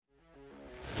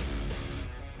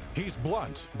He's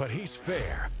blunt, but he's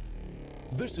fair.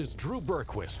 This is Drew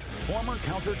Berquist, former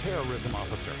counterterrorism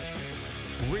officer,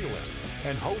 realist,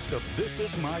 and host of This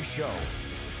Is My Show,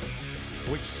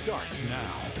 which starts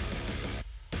now.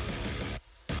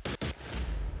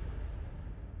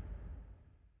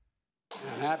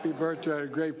 And happy birthday to a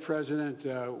great president.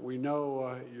 We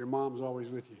know your mom's always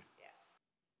with you.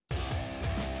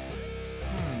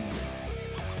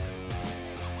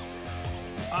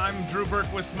 I'm Drew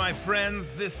Berquist, my friends.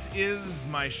 This is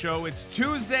my show. It's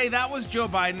Tuesday. That was Joe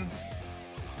Biden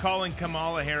calling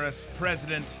Kamala Harris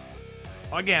president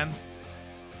again.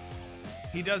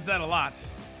 He does that a lot.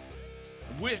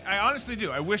 I honestly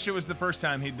do. I wish it was the first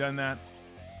time he'd done that,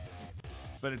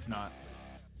 but it's not.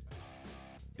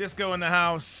 Disco in the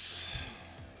house.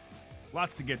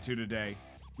 Lots to get to today.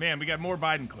 Man, we got more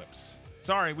Biden clips.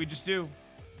 Sorry, we just do.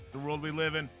 The world we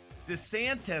live in.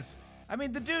 DeSantis. I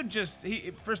mean, the dude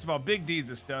first of all, Big D's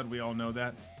a stud. We all know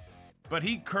that. But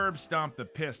he curb stomped the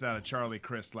piss out of Charlie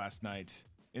Crist last night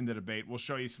in the debate. We'll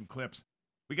show you some clips.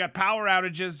 We got power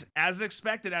outages as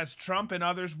expected, as Trump and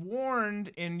others warned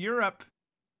in Europe.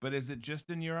 But is it just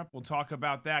in Europe? We'll talk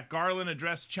about that. Garland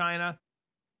addressed China.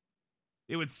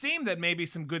 It would seem that maybe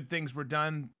some good things were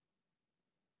done,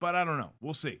 but I don't know.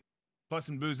 We'll see. Plus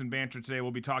some booze and banter today.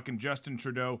 We'll be talking Justin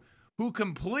Trudeau, who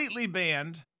completely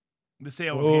banned the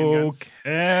sale of handguns.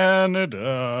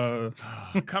 Canada.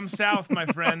 Come south, my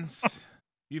friends.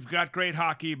 You've got great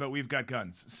hockey, but we've got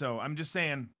guns. So I'm just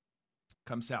saying,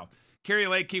 come south. Carrie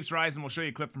Lake keeps rising. We'll show you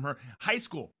a clip from her high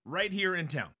school right here in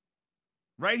town.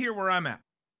 Right here where I'm at.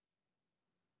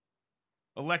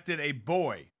 Elected a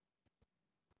boy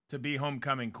to be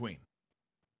homecoming queen.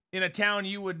 In a town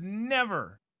you would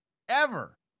never,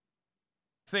 ever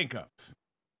think of.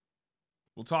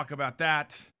 We'll talk about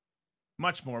that.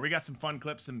 Much more. We got some fun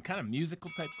clips, some kind of musical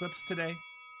type clips today.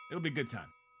 It'll be a good time.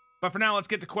 But for now, let's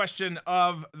get to question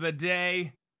of the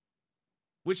day,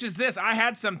 which is this. I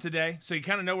had some today, so you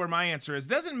kind of know where my answer is.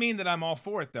 Doesn't mean that I'm all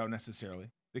for it, though, necessarily.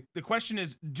 The question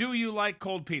is, do you like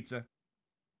cold pizza?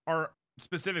 Or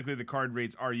specifically, the card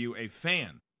reads, are you a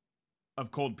fan of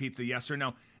cold pizza, yes or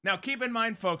no? Now, keep in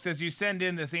mind, folks, as you send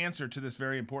in this answer to this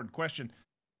very important question,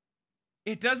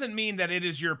 it doesn't mean that it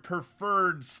is your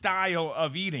preferred style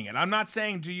of eating it. I'm not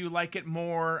saying, do you like it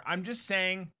more? I'm just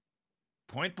saying,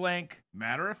 point blank,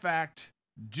 matter of fact,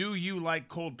 do you like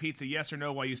cold pizza, yes or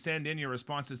no, while you send in your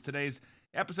responses. Today's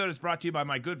episode is brought to you by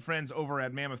my good friends over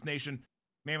at Mammoth Nation.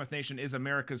 Mammoth Nation is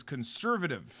America's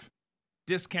conservative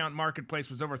discount marketplace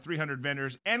with over 300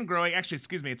 vendors and growing. Actually,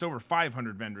 it's over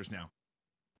 500 vendors now.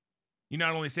 You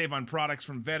not only save on products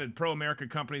from vetted pro-America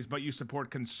companies, but you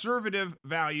support conservative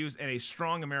values and a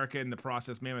strong America in the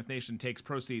process. Mammoth Nation takes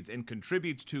proceeds and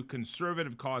contributes to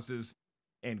conservative causes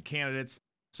and candidates.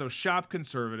 So shop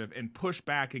conservative and push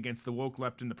back against the woke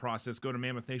left in the process. Go to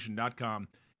MammothNation.com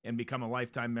and become a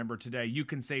lifetime member today. You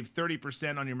can save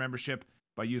 30% on your membership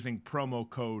by using promo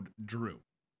code DREW.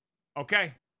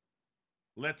 Okay,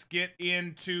 let's get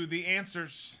into the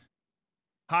answers.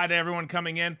 Hi to everyone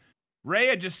coming in.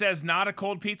 Rhea just says, not a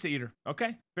cold pizza eater.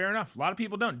 Okay, fair enough. A lot of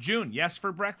people don't. June, yes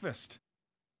for breakfast.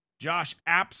 Josh,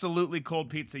 absolutely cold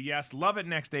pizza, yes. Love it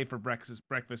next day for breakfast,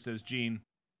 says Gene.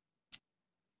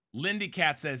 Lindy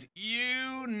Cat says,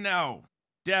 you know.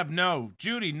 Deb, no.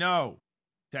 Judy, no.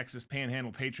 Texas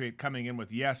Panhandle Patriot coming in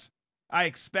with yes. I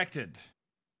expected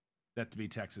that to be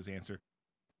Texas' answer.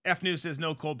 F News says,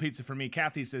 no cold pizza for me.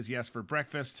 Kathy says, yes for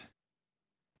breakfast.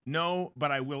 No,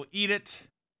 but I will eat it.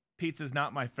 Pizza's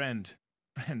not my friend,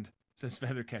 says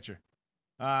Feathercatcher.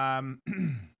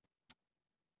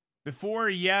 Before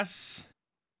yes,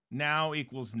 now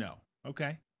equals no.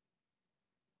 Okay.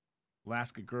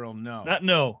 Alaska girl, no. Not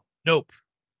no. Nope.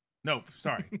 Nope.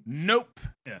 Sorry. Nope.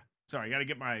 Yeah. Sorry, got to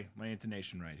get my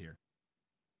intonation right here.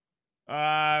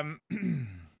 All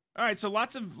right, so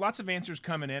lots of answers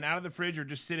coming in out of the fridge or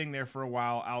just sitting there for a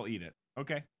while. I'll eat it.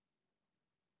 Okay.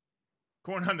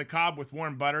 Corn on the cob with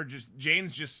warm butter.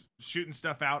 Jane's just shooting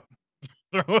stuff out.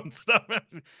 Throwing stuff out.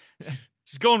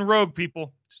 She's going rogue,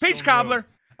 people. Peach cobbler.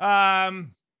 Rogue.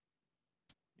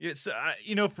 It's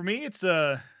for me,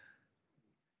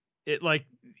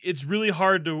 it's really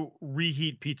hard to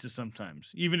reheat pizza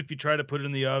sometimes, even if you try to put it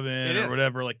in the oven or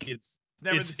whatever. Like it's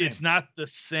not the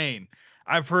same.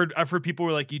 I've heard people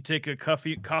were like, you take a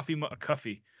coffee mug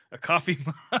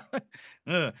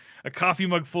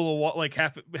full of water, like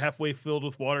halfway filled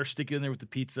with water, stick it in there with the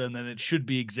pizza, and then it should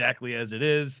be exactly as it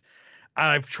is.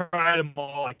 I've tried them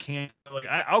all. I can't.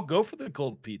 I'll go for the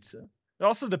cold pizza. It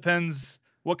also depends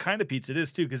what kind of pizza it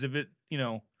is too, because if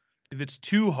it's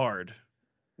too hard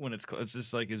when it's cold, it's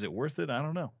just like, is it worth it? I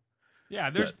don't know. Yeah,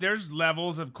 there's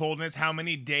levels of coldness. How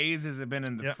many days has it been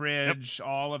in the fridge?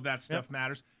 All of that stuff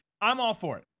matters. I'm all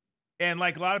for it. And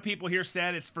like a lot of people here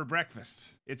said, it's for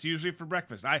breakfast. It's usually for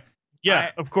breakfast.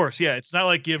 Of course. Yeah, it's not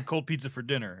like you have cold pizza for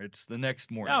dinner. It's the next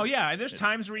morning. Oh, yeah. There's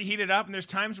times where you heat it up, and there's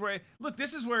times where, look,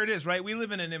 this is where it is, right? We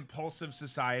live in an impulsive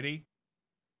society.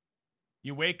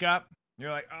 You wake up,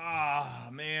 you're like, oh,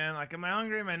 man, like, am I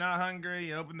hungry? Am I not hungry?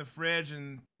 You open the fridge,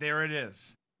 and there it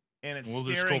is. And it's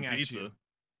staring at you.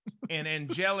 An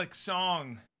angelic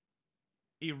song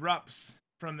erupts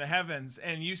from the heavens,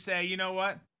 and you say, you know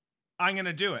what? I'm going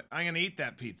to do it. I'm going to eat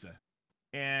that pizza.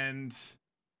 And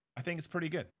I think it's pretty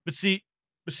good. But see,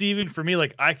 even for me,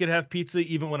 like, I could have pizza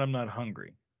even when I'm not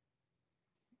hungry.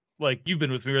 Like, you've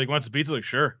been with me, like, want some pizza? Like,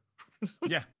 sure.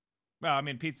 Yeah. Well, I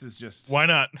mean, pizza's just... Why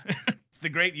not? It's the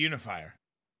great unifier.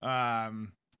 It's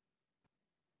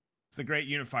the great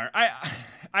unifier.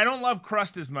 I don't love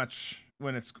crust as much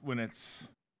when it's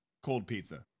cold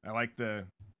pizza. I like the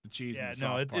cheese and the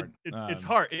sauce part. It's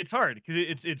hard. It's hard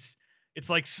because it's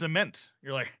like cement.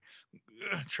 You're like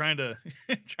trying to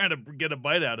get a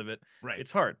bite out of it. Right.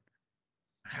 It's hard.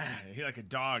 You're like a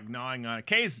dog gnawing on it.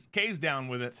 Kay's down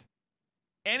with it.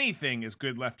 Anything is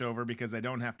good leftover because I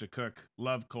don't have to cook.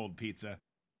 Love cold pizza.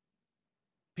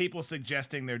 People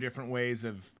suggesting there are different ways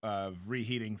of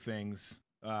reheating things.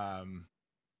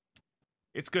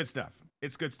 It's good stuff.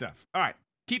 It's good stuff. All right.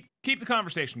 Keep the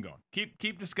conversation going.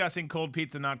 Keep discussing cold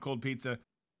pizza, not cold pizza.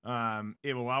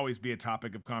 It will always be a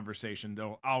topic of conversation.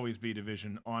 There'll always be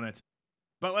division on it.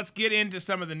 But let's get into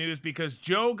some of the news because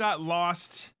Joe got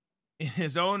lost in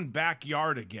his own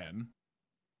backyard again.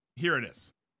 Here it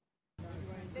is.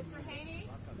 Mr. Haney?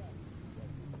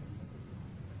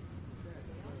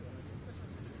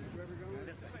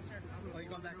 Oh, you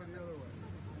going back the other way?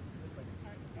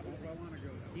 That's where I want to go.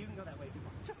 You can go that way if you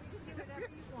want. Do whatever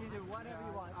you want. You do whatever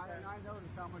you want. I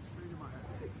notice how much freedom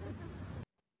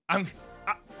I have.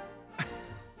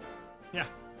 Yeah.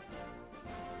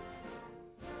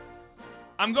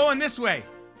 I'm going this way.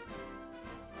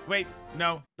 Wait,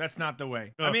 no, that's not the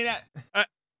way. Oh. I mean, I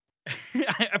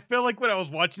feel like when I was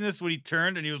watching this, when he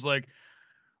turned and he was like,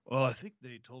 well, I think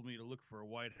they told me to look for a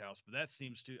White House, but that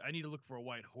seems I need to look for a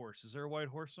white horse. Is there a white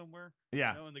horse somewhere?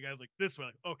 yeah, You know, and the guy's like, this way.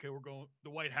 Like, okay, we're going the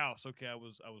White House. Okay, I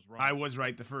was wrong. I was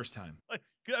right the first time. Like,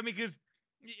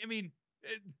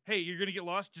 hey, you're gonna get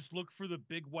lost. Just look for the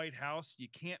big White House. You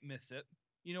can't miss it.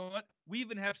 You know what? We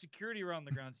even have security around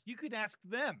the grounds. You could ask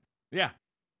them. Yeah.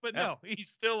 But no, he's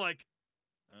still like.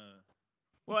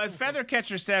 Well, as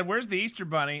Feathercatcher said, where's the Easter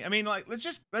Bunny? I mean, like, let's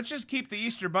just keep the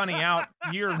Easter Bunny out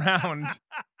year round.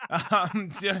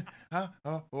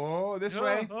 This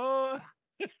way.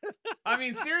 I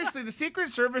mean, seriously, the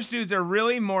Secret Service dudes are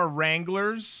really more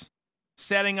wranglers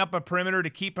setting up a perimeter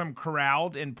to keep him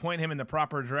corralled and point him in the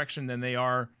proper direction than they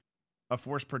are a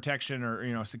force protection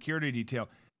or, security detail.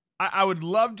 I would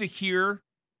love to hear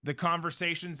the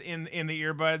conversations in the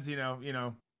earbuds,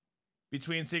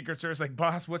 between Secret Service, like,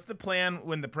 boss, what's the plan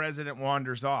when the president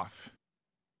wanders off?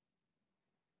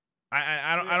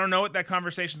 I don't know what that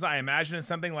conversation's like. I imagine it's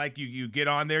something like you get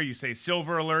on there, you say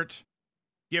silver alert,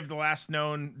 give the last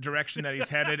known direction that he's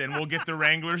headed, and we'll get the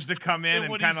Wranglers to come in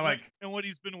and kind of like and what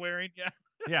he's been wearing. Yeah.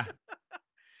 Yeah.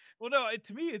 Well, no,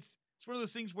 to me, it's one of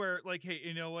those things where, like, hey,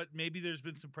 you know what? Maybe there's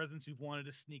been some presidents who've wanted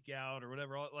to sneak out or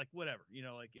whatever, like whatever,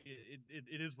 like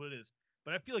it is what it is.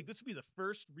 But I feel like this would be the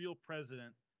first real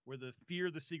president where the fear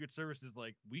of the Secret Service is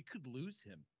like, we could lose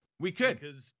him. We could.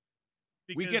 Because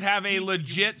we could have a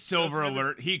legit silver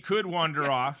alert. He could wander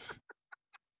off.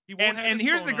 And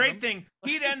here's the great thing.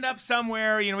 He'd end up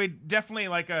somewhere, he'd definitely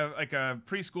like a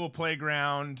preschool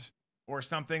playground or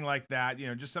something like that,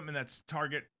 just something that's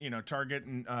target and a target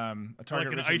like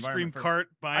an ice cream cart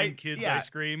buying kids ice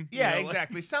cream. Yeah,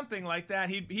 exactly. Something like that.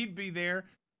 He'd be there.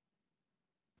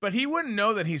 But he wouldn't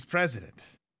know that he's president.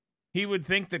 He would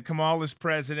think that Kamala's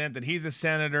president, that he's a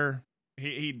senator.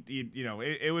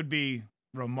 It would be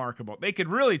remarkable. They could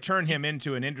really turn him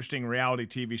into an interesting reality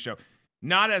TV show.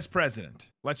 Not as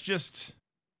president. Let's just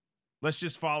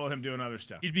follow him doing other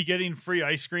stuff. He'd be getting free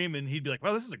ice cream, and he'd be like,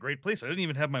 "Wow, this is a great place. I didn't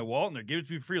even have my wallet, and they're giving it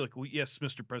to me free." Like, well, yes,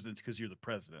 Mr. President, because you're the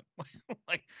president.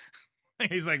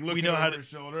 He's like looking over his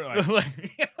shoulder,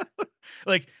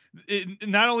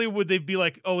 not only would they be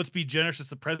like, "Oh, let's be generous as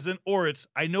the president," or it's,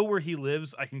 "I know where he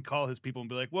lives. I can call his people and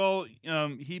be like, well,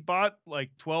 he bought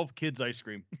like 12 kids ice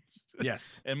cream."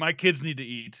 Yes. And my kids need to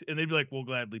eat, and they'd be like, "We'll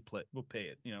gladly we'll pay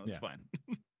it. It's fine."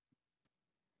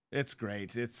 It's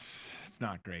great. It's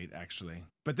not great, actually.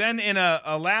 But then in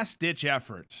a last-ditch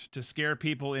effort to scare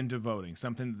people into voting,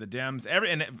 something that the Dems...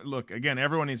 look, again,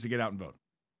 everyone needs to get out and vote.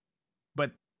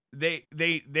 But they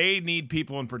need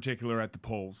people in particular at the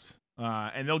polls.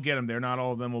 and they'll get him there. Not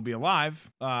all of them will be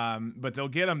alive, but they'll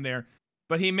get him there.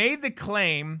 But he made the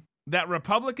claim that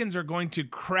Republicans are going to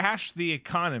crash the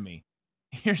economy.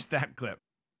 Here's that clip.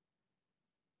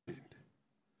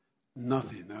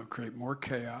 Nothing that will create more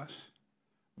chaos,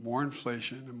 more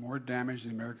inflation, and more damage to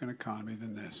the American economy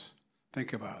than this.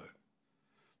 Think about it.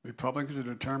 Republicans are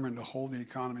determined to hold the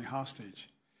economy hostage,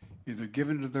 either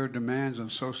given to their demands on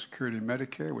Social Security and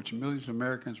Medicare, which millions of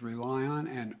Americans rely on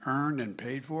and earned and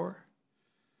paid for,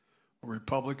 or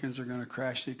Republicans are going to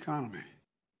crash the economy.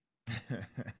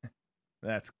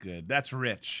 That's good. That's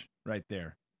rich right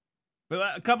there.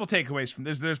 But a couple takeaways from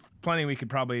this. There's plenty we could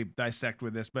probably dissect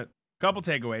with this, but a couple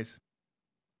takeaways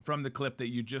from the clip that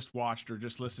you just watched or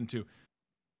just listened to.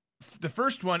 The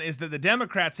first one is that the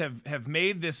Democrats have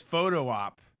made this photo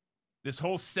op, this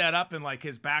whole setup and like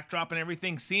his backdrop and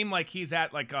everything seem like he's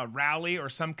at like a rally or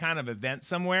some kind of event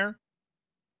somewhere.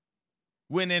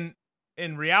 When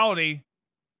in reality,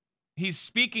 he's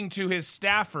speaking to his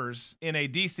staffers in a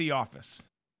DC office.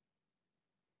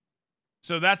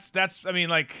 So that's I mean,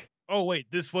 like, Oh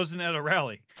wait, this wasn't at a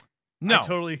rally. no. I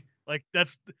totally like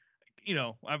that's.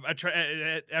 I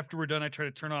try after we're done. I try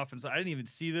to turn off, and so I didn't even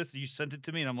see this. You sent it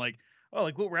to me, and I'm like, oh,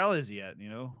 like what rally is he at?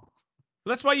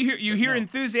 That's why you hear no.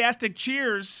 enthusiastic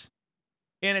cheers,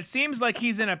 and it seems like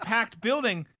he's in a packed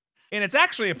building, and it's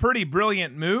actually a pretty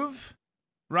brilliant move,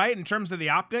 right? In terms of the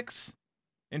optics,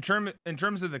 in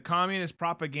terms of the communist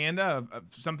propaganda of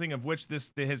something of which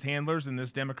his handlers in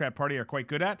this Democrat Party are quite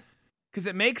good at, because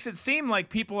it makes it seem like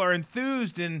people are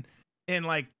enthused and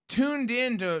like tuned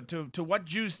in to what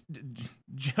Joe's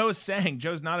saying.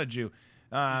 Joe's not a Jew.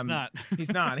 He's not.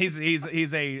 He's not.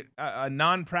 He's a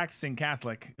non-practicing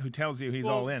Catholic who tells you he's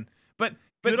all in. But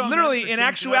good on them literally, for in changing up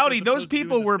actuality, as those opposed to doing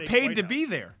people the were fake paid White to be House.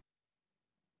 there.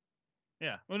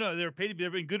 Yeah. Well, no, they were paid to be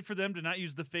there. But good for them to not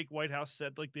use the fake White House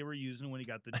set like they were using when he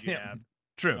got the jab.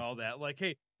 True. And all that. Like,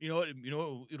 hey, you know what?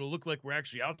 It'll look like we're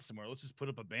actually out somewhere. Let's just put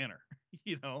up a banner.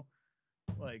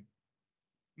 Like,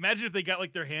 imagine if they got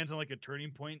like their hands on like a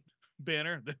Turning Point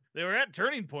banner. They were at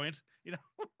Turning Point.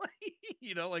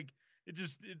 Like it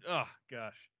just. Oh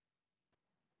gosh.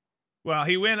 Well,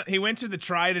 he went to the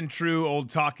tried and true old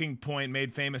talking point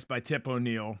made famous by Tip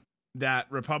O'Neill that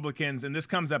Republicans, and this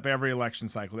comes up every election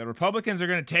cycle, that Republicans are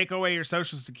going to take away your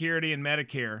Social Security and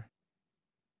Medicare.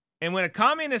 And when a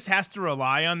communist has to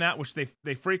rely on that, which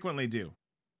they frequently do,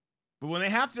 but when they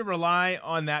have to rely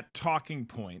on that talking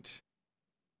point,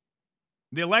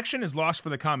 the election is lost for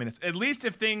the communists. At least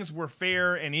if things were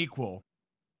fair and equal,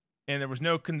 and there was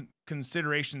no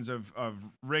considerations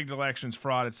of rigged elections,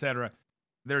 fraud, etc.,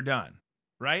 they're done,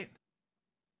 right?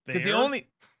 Because the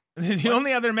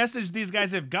only other message these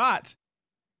guys have got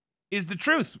is the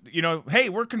truth. Hey,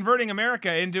 we're converting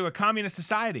America into a communist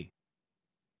society.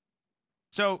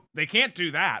 So they can't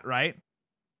do that, right?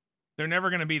 They're never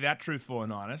going to be that truthful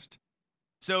and honest.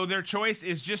 So their choice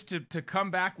is just to come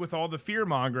back with all the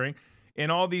fear-mongering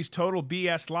and all these total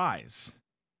BS lies.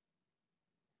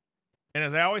 And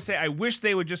as I always say, I wish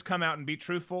they would just come out and be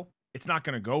truthful. It's not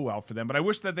going to go well for them, but I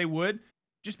wish that they would,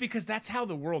 just because that's how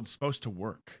the world's supposed to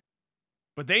work.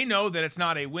 But they know that it's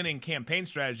not a winning campaign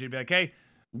strategy to be like, hey,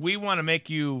 we want to make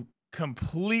you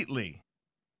completely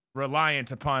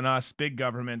reliant upon us, big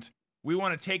government. We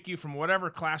want to take you from whatever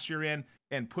class you're in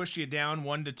and push you down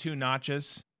 1 to 2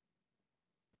 notches.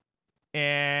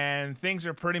 And things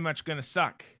are pretty much going to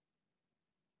suck.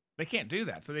 They can't do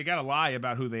that. So they got to lie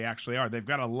about who they actually are. They've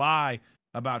got to lie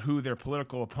about who their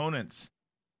political opponents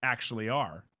actually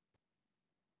are.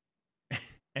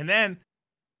 And then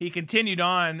he continued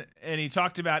on and he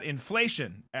talked about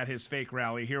inflation at his fake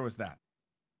rally. Here was that.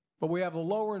 But we have a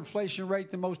lower inflation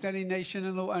rate than most any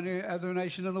other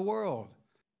nation in the world.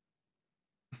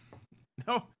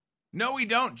 No, we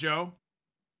don't, Joe.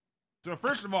 So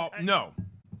first of all, no.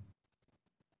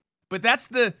 But that's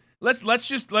the let's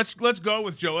go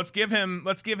with Joe. Let's give him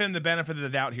the benefit of the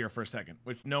doubt here for a second,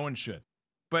 which no one should.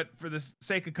 But for the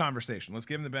sake of conversation, let's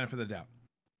give him the benefit of the doubt.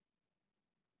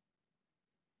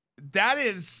 That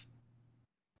is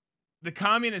the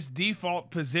communist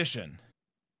default position,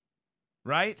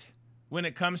 right? When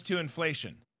it comes to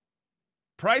inflation.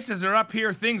 Prices are up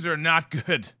here, things are not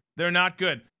good. They're not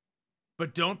good.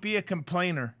 But don't be a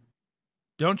complainer.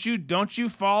 Don't you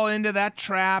fall into that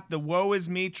trap, the woe is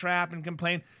me trap, and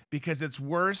complain, because it's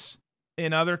worse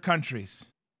in other countries.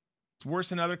 It's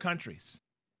worse in other countries.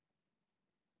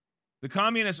 The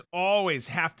communists always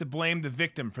have to blame the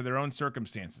victim for their own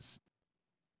circumstances.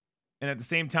 And at the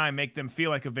same time, make them feel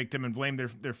like a victim and blame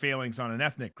their failings on an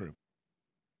ethnic group.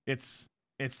 It's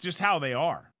just how they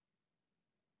are.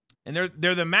 And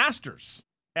they're the masters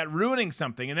at ruining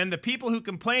something. And then the people who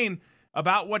complain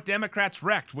about what Democrats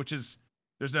wrecked, which is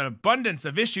there's an abundance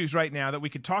of issues right now that we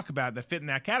could talk about that fit in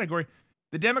that category.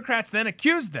 The Democrats then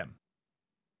accused them.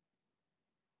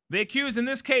 They accuse, in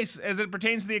this case, as it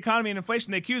pertains to the economy and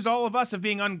inflation, they accuse all of us of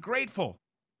being ungrateful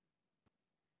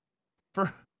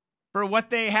for what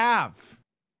they have.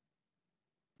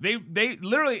 They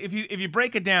literally, if you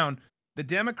break it down, the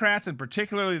Democrats, and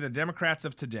particularly the Democrats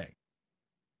of today,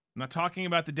 I'm not talking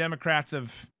about the Democrats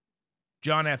of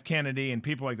John F. Kennedy and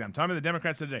people like that. I'm talking about the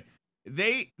Democrats of today.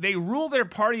 They rule their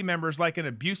party members like an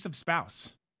abusive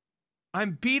spouse.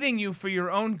 I'm beating you for your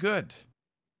own good.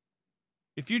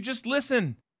 If you just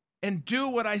listen and do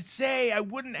what I say, I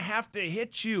wouldn't have to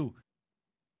hit you.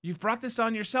 You've brought this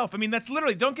on yourself. I mean, that's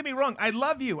literally, don't get me wrong. I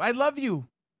love you. I love you.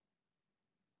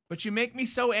 But you make me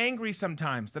so angry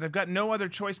sometimes that I've got no other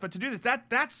choice but to do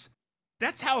this.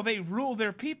 That's how they rule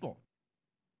their people.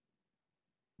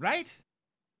 Right?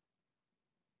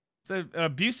 It's an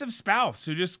abusive spouse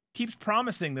who just keeps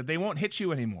promising that they won't hit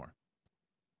you anymore.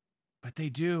 But they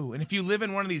do. And if you live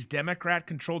in one of these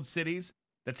Democrat-controlled cities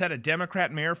that's had a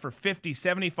Democrat mayor for 50,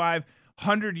 75,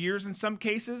 100 years in some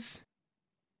cases,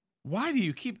 why do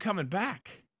you keep coming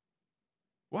back?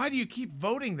 Why do you keep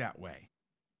voting that way?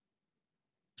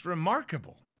 It's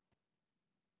remarkable.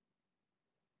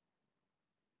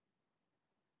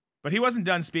 But he wasn't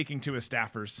done speaking to his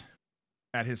staffers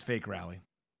at his fake rally.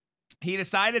 He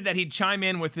decided that he'd chime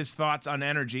in with his thoughts on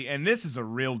energy, and this is a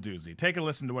real doozy. Take a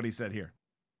listen to what he said here.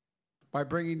 By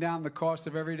bringing down the cost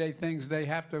of everyday things they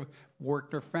have to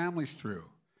work their families through.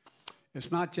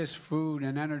 It's not just food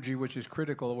and energy, which is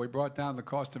critical. We brought down the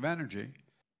cost of energy.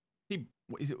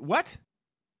 What?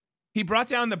 He brought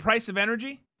down the price of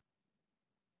energy?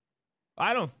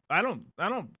 I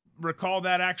don't recall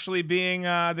that actually being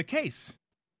the case.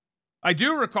 I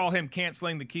do recall him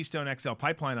canceling the Keystone XL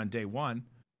pipeline on day one.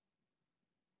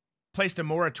 Placed a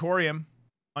moratorium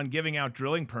on giving out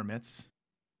drilling permits.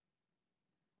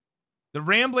 The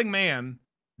rambling man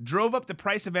drove up the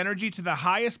price of energy to the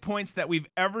highest points that we've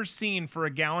ever seen for a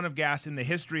gallon of gas in the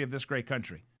history of this great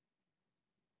country.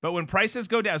 But when prices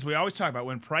go down, as we always talk about,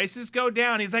 when prices go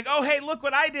down, he's like, oh, hey, look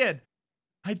what I did.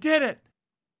 I did it.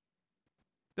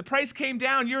 The price came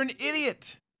down. You're an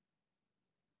idiot.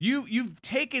 You've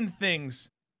taken things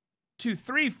to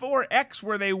 3, 4x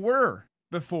where they were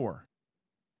before.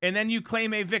 And then you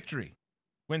claim a victory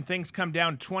when things come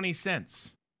down 20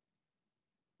 cents.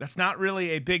 That's not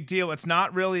really a big deal. It's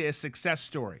not really a success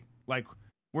story. Like,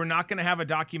 we're not going to have a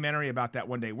documentary about that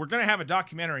one day. We're going to have a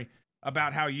documentary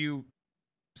about how you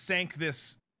sank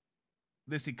this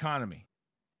economy.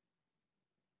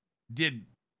 Did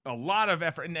a lot of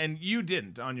effort, and you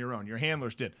didn't on your own. Your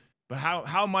handlers did. But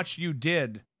how much you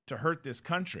did to hurt this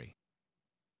country.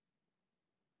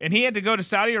 And he had to go to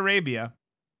Saudi Arabia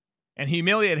and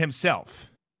humiliate himself,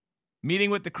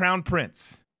 meeting with the Crown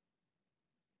Prince.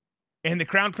 And the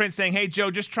Crown Prince saying, hey,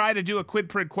 Joe, just try to do a quid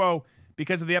pro quo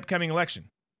because of the upcoming election.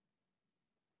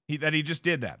 He just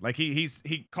did that. Like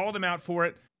he called him out for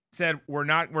it, said, we're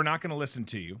not going to listen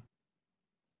to you.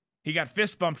 He got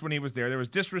fist bumped when he was there. There was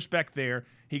disrespect there.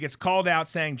 He gets called out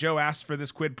saying Joe asked for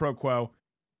this quid pro quo,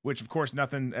 which, of course,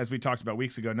 nothing, as we talked about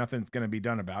weeks ago, nothing's going to be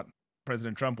done about.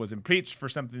 President Trump was impeached for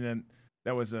something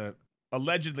that was a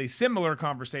allegedly similar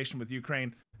conversation with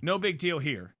Ukraine. No big deal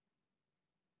here.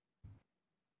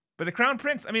 But the Crown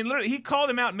Prince, I mean, literally, he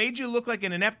called him out, made you look like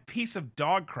an inept piece of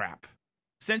dog crap,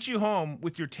 sent you home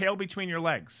with your tail between your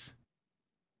legs,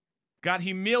 got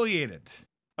humiliated.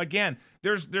 Again,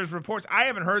 there's reports. I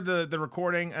haven't heard the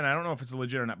recording, and I don't know if it's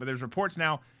legit or not, but there's reports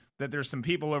now that there's some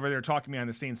people over there talking behind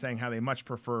the scenes saying how they much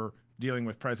prefer dealing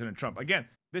with President Trump. Again,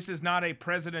 this is not a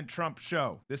President Trump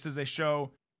show. This is a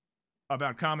show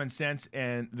about common sense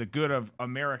and the good of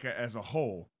America as a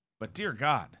whole. But dear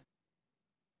God,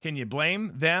 can you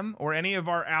blame them or any of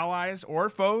our allies or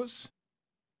foes?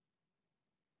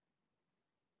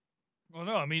 Well,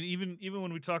 no, I mean, even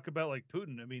when we talk about like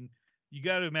Putin, I mean, you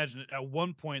got to imagine at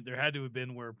one point there had to have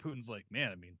been where Putin's like,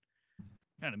 man, I mean,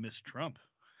 kind of miss Trump.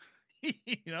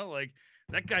 Like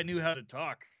that guy knew how to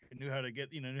talk and knew how to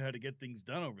get things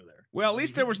done over there. Well, at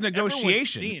least there was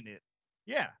negotiation. Seeing it.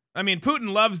 Yeah. I mean,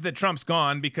 Putin loves that Trump's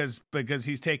gone because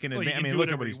he's taken advantage. I mean,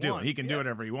 look at what he's doing. Wants. He can do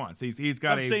whatever he wants. He's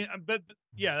got but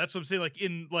yeah, that's what I'm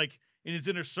saying. Like in his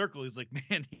inner circle, he's like,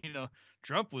 man,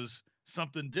 Trump was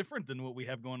something different than what we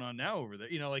have going on now over there.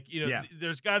 Yeah.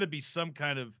 There's got to be some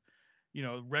kind of,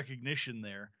 recognition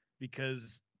there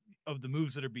because of the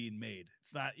moves that are being made.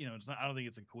 It's not, I don't think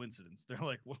it's a coincidence. They're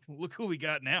like, well, look who we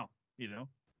got now,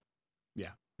 Yeah,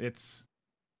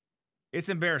 it's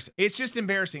embarrassing. It's just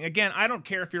embarrassing. Again, I don't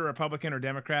care if you're a Republican or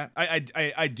Democrat.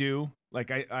 I do.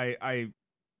 Like I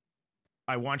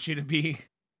I want you to be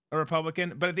a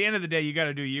Republican. But at the end of the day, you got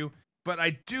to do you. But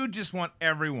I do just want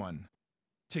everyone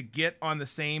to get on the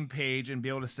same page and be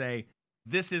able to say,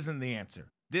 this isn't the answer.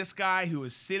 This guy who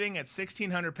is sitting at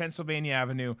 1600 Pennsylvania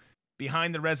Avenue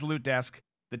behind the Resolute desk,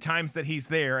 the times that he's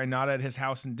there and not at his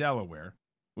house in Delaware,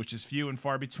 which is few and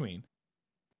far between,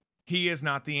 he is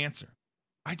not the answer.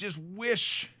 I just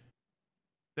wish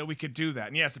that we could do that.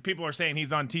 And yes, people are saying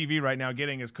he's on TV right now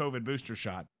getting his COVID booster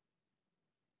shot.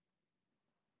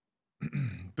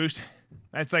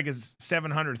 That's like his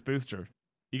 700th booster.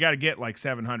 You got to get like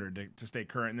 700 to stay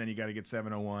current, and then you got to get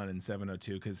 701 and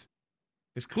 702 because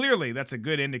clearly that's a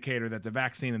good indicator that the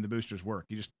vaccine and the boosters work.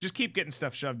 You just keep getting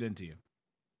stuff shoved into you.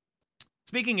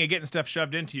 Speaking of getting stuff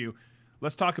shoved into you,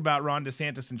 let's talk about Ron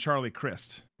DeSantis and Charlie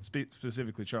Crist,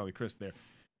 specifically Charlie Crist there.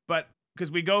 But because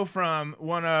we go from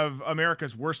one of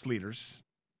America's worst leaders,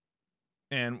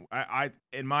 and I,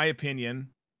 in my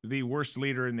opinion, the worst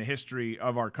leader in the history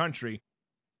of our country,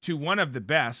 to one of the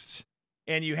best.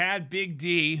 And you had Big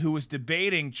D, who was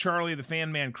debating Charlie the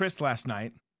Fan Man Crist last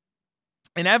night.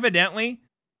 And evidently,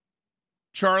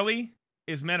 Charlie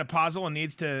is menopausal and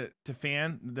needs to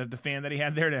fan the fan that he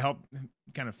had there to help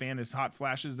kind of fan his hot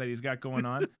flashes that he's got going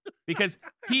on. Because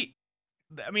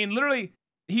literally,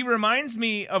 he reminds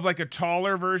me of like a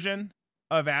taller version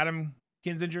of Adam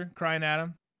Kinzinger, Crying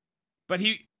Adam. But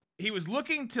he was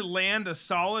looking to land a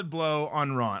solid blow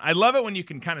on Ron. I love it when you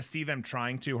can kind of see them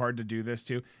trying too hard to do this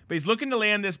too. But he's looking to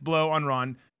land this blow on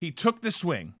Ron. He took the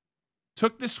swing,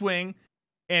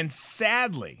 and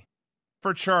sadly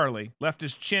for Charlie, left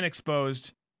his chin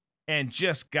exposed and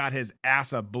just got his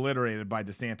ass obliterated by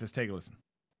DeSantis. Take a listen.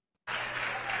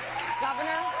 Governor,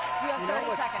 you have 30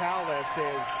 what's seconds. callous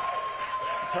is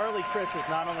Charlie Crist has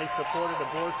not only supported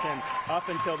abortion up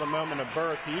until the moment of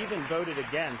birth, he even voted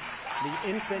against the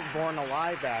Infant Born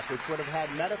Alive Act, which would have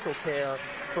had medical care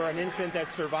for an infant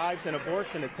that survives an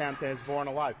abortion attempt and is born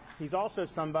alive. He's also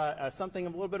something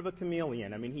of a little bit of a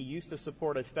chameleon. I mean, he used to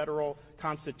support a federal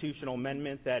constitutional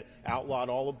amendment that outlawed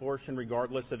all abortion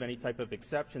regardless of any type of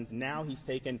exceptions. Now he's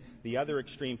taken the other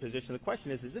extreme position. The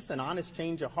question is this an honest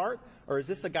change of heart, or is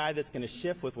this a guy that's going to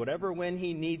shift with whatever when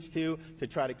he needs to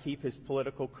try to keep his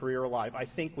political career alive? I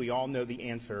think we all know the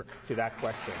answer to that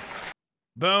question.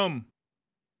 Boom.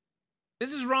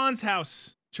 This is Ron's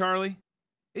house, Charlie.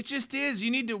 It just is.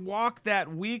 You need to walk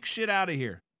that weak shit out of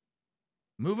here.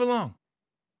 Move along.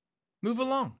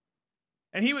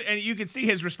 And you can see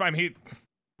his response.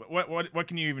 What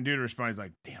can you even do to respond? He's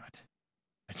like, damn it.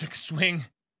 I took a swing.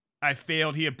 I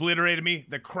failed. He obliterated me.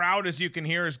 The crowd, as you can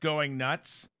hear, is going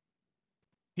nuts.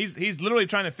 He's literally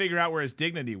trying to figure out where his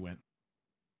dignity went.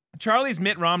 Charlie's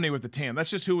Mitt Romney with the tan.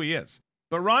 That's just who he is.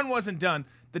 But Ron wasn't done.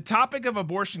 The topic of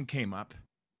abortion came up.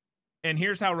 And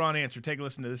here's how Ron answered. Take a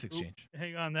listen to this exchange. Ooh,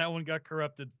 hang on, that one got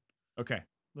corrupted. Okay.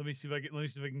 Let me see if I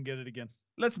can get it again.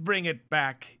 Let's bring it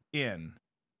back in.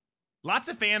 Lots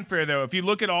of fanfare, though. If you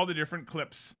look at all the different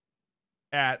clips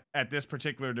at this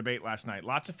particular debate last night,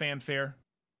 lots of fanfare,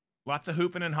 lots of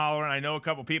hooping and hollering. I know a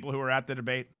couple people who were at the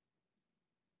debate.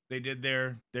 They did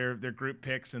their group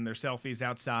pics and their selfies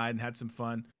outside and had some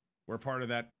fun. We're part of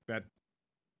that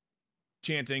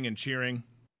chanting and cheering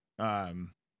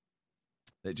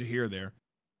that you hear there.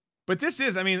 But this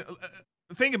is,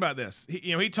 think about this.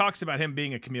 He talks about him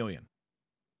being a chameleon.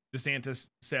 DeSantis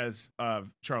says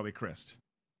of Charlie Crist.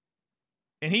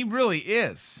 And he really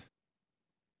is.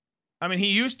 He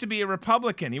used to be a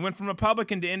Republican. He went from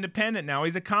Republican to independent. Now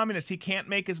he's a communist. He can't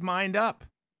make his mind up.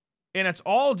 And it's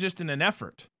all just in an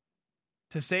effort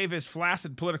to save his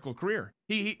flaccid political career.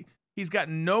 He's got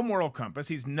no moral compass.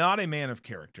 He's not a man of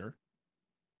character.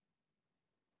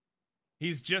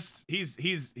 He's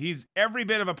every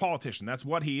bit of a politician. That's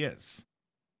what he is.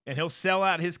 And he'll sell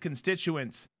out his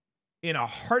constituents in a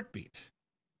heartbeat.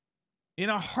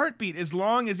 In a heartbeat, as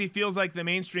long as he feels like the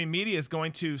mainstream media is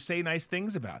going to say nice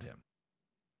things about him.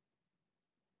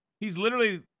 He's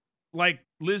literally like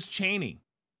Liz Cheney,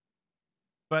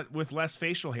 but with less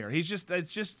facial hair. He's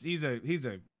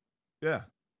yeah.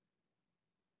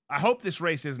 I hope this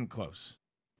race isn't close.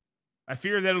 I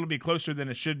fear that it'll be closer than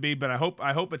it should be, but I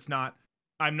hope it's not.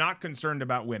 I'm not concerned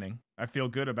about winning. I feel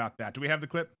good about that. Do we have the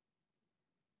clip?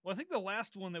 Well, I think the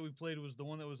last one that we played was the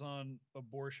one that was on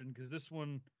abortion, because this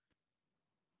one.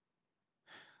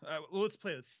 Well, let's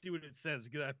play it. Let's see what it says.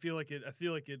 I feel like it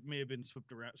may have been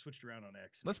switched around on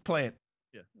accident. Let's play it.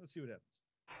 Yeah, let's see what happens.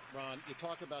 Ron, you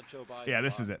talk about Joe Biden. Yeah,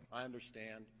 this is it. I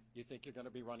understand. You think you're going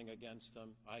to be running against him.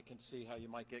 I can see how you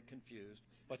might get confused.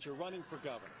 But you're running for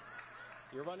governor.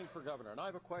 You're running for governor. And I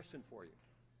have a question for you.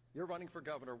 You're running for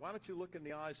governor. Why don't you look in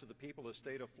the eyes of the people of the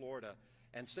state of Florida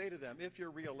and say to them, if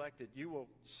you're reelected, you will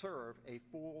serve a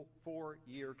full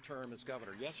 4-year term as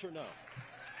governor. Yes or no?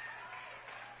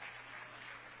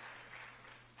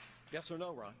 Yes or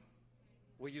no, Ron?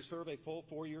 Will you serve a full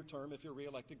 4-year term if you're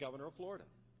reelected governor of Florida?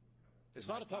 It's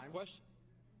not a tough question.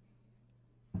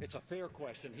 It's a fair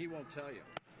question. He won't tell you.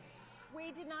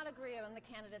 We did not agree on the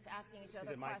candidates asking each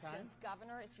other it my questions.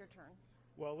 Governor, it's your turn.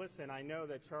 Well, listen, I know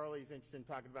that Charlie's interested in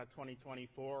talking about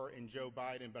 2024 and Joe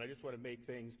Biden, but I just want to make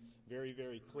things very,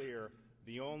 very clear.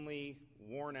 The only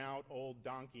worn-out old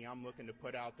donkey I'm looking to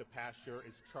put out to pasture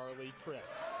is Charlie Crist.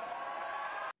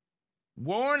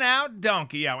 Worn out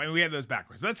donkey. Yeah, we had those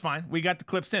backwards. But that's fine. We got the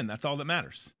clips in. That's all that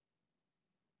matters.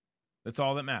 That's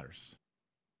all that matters.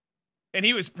 And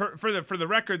he was, for the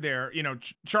record there,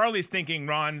 Charlie's thinking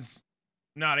Ron's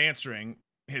not answering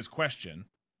his question.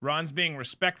 Ron's being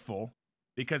respectful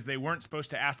because they weren't supposed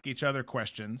to ask each other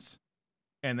questions.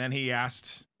 And then he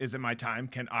asked, is it my time?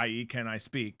 Can I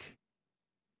speak?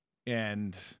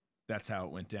 And that's how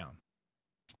it went down.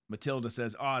 Matilda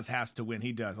says Oz has to win.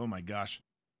 He does. Oh, my gosh.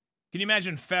 Can you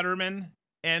imagine Fetterman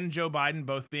and Joe Biden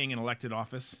both being in elected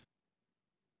office?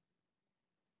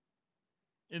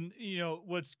 And,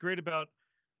 what's great about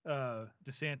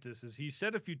DeSantis is he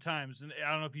said a few times, and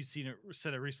I don't know if you've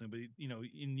said it recently, but,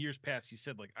 in years past, he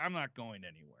said, I'm not going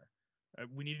anywhere.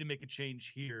 We need to make a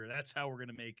change here. That's how we're going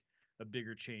to make a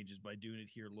bigger change, is by doing it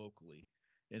here locally.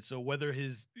 And so whether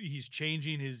he's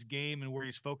changing his game and where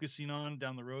he's focusing on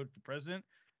down the road for president,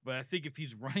 but I think if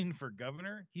he's running for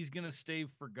governor, he's going to stay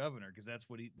for governor, because that's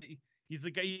what he's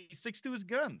the guy. He sticks to his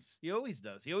guns. He always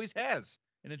does. He always has.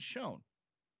 And it's shown,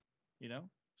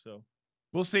 so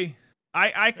we'll see.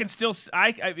 I can still,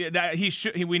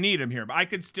 we need him here, but I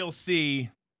could still see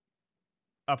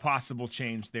a possible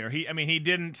change there. He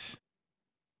didn't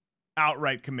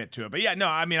outright commit to it, but yeah, no,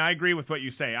 I agree with what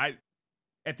you say.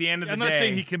 At the end of the day, I'm not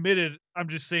saying he committed. I'm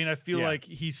just saying I feel like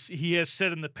he has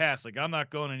said in the past, I'm not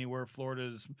going anywhere.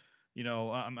 Florida's,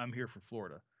 I'm here for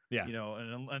Florida. Yeah.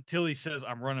 And until he says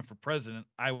I'm running for president,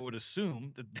 I would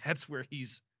assume that that's where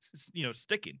he's,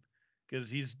 sticking, because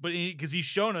he's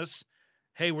shown us,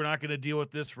 hey, we're not going to deal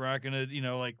with this. We're not going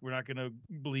to, we're not going to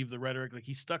believe the rhetoric. Like,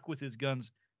 he's stuck with his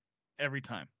guns every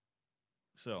time.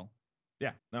 So,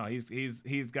 yeah, no,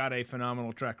 he's got a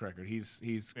phenomenal track record.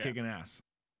 He's kicking ass.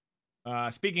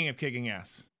 Speaking of kicking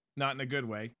ass, not in a good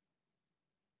way.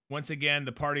 Once again,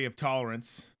 the party of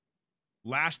tolerance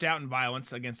lashed out in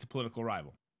violence against a political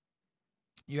rival.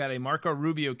 You had a Marco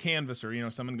Rubio canvasser,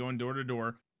 someone going door to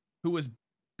door, who was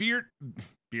beat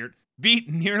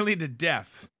nearly to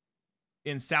death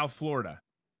in South Florida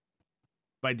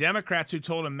by Democrats who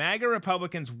told him MAGA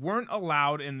Republicans weren't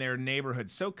allowed in their neighborhood.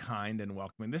 So kind and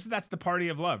welcoming. That's the party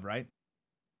of love, right?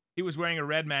 He was wearing a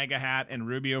red MAGA hat and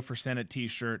Rubio for Senate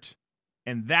t-shirt.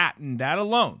 And that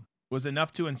alone was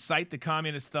enough to incite the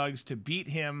communist thugs to beat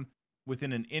him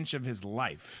within an inch of his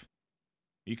life.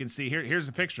 You can see here's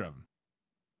a picture of him.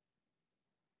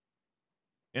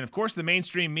 And of course, the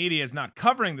mainstream media is not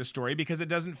covering the story because it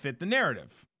doesn't fit the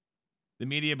narrative. The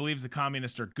media believes the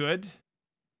communists are good.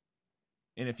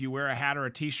 And if you wear a hat or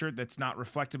a t-shirt that's not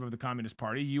reflective of the Communist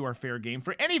Party, you are fair game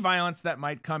for any violence that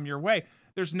might come your way.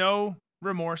 There's no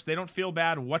remorse. They don't feel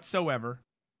bad whatsoever.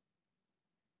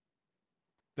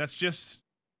 That's just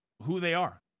who they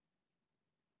are.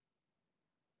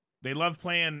 They love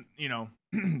playing,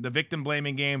 the victim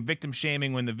blaming game, victim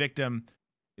shaming when the victim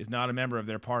is not a member of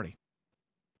their party.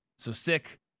 So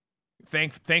sick.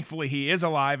 Thankfully, he is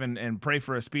alive, and pray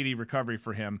for a speedy recovery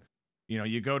for him.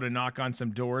 You go to knock on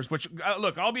some doors, which,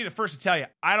 look, I'll be the first to tell you,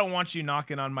 I don't want you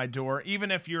knocking on my door, even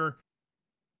if you're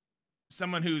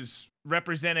someone who's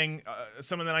representing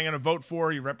someone that I'm going to vote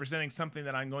for, you're representing something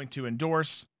that I'm going to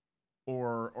endorse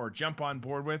or jump on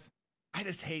board with. I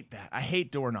just hate that. I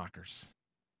hate door knockers.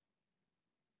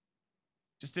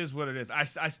 Just is what it is.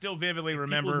 I still vividly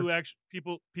remember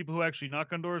people who actually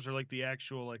knock on doors, are like the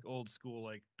actual old school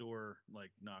door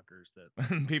knockers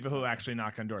that people who actually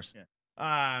knock on doors.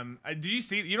 Yeah. Do you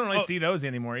see? You don't really see those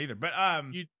anymore either. But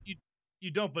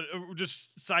you don't. But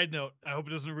just side note, I hope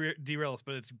it doesn't derail us.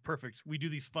 But it's perfect. We do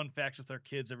these fun facts with our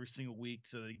kids every single week,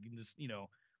 so they can just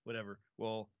whatever.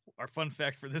 Well, our fun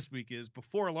fact for this week is,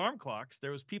 before alarm clocks, there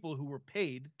was people who were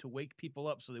paid to wake people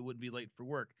up so they wouldn't be late for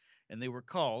work, and they were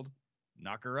called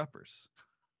knocker-uppers.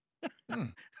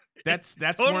 That's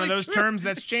totally one of those terms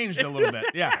that's changed a little bit.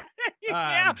 Yeah.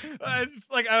 Yeah. It's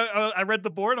like I read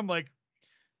the board. I'm like,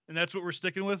 and that's what we're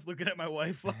sticking with. Looking at my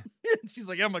wife, she's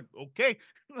like, I'm like, okay.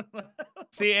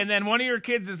 See, and then one of your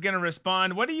kids is going to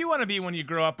respond, "What do you want to be when you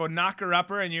grow up? A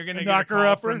knocker-upper?" And you're going to get a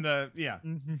call from the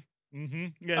Mm-hmm.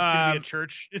 Yeah, it's going to be a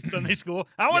church in Sunday school.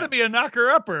 I want to be a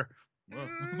knocker-upper.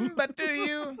 But do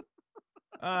you?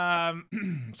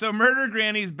 So Murder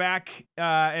Granny's back,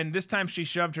 and this time she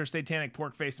shoved her satanic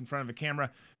pork face in front of a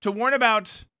camera to warn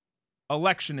about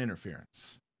election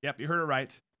interference. Yep, you heard it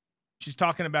right. She's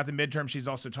talking about the midterm. She's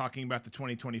also talking about the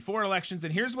 2024 elections.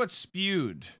 And here's what's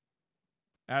spewed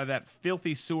out of that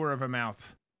filthy sewer of a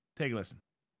mouth. Take a listen.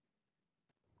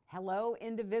 Hello,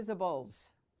 Indivisibles.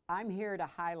 I'm here to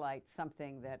highlight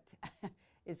something that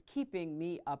is keeping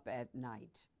me up at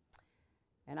night.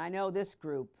 And I know this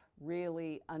group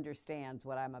really understands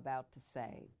what I'm about to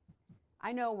say.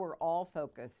 I know we're all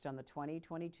focused on the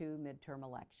 2022 midterm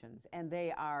elections, and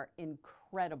they are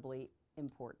incredibly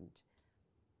important.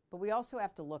 But we also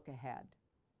have to look ahead,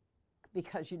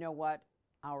 because you know what?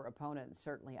 Our opponents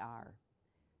certainly are.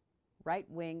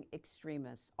 Right-wing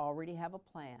extremists already have a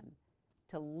plan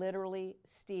to literally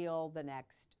steal the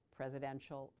next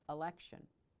presidential election.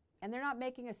 And they're not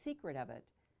making a secret of it.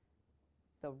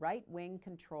 The right-wing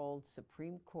controlled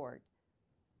Supreme Court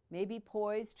may be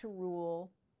poised to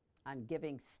rule on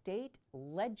giving state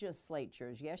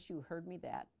legislatures, yes, you heard me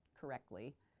that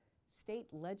correctly, state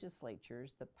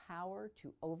legislatures the power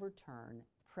to overturn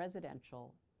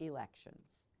presidential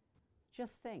elections.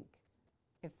 Just think,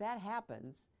 if that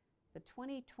happens, the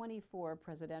 2024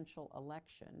 presidential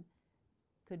election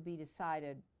could be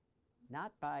decided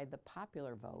not by the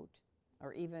popular vote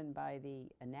or even by the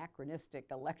anachronistic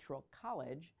Electoral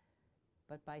College,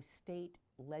 but by state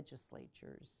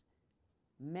legislatures,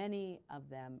 many of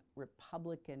them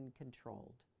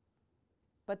Republican-controlled.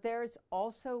 But there's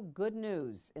also good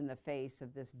news in the face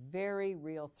of this very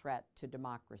real threat to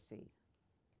democracy.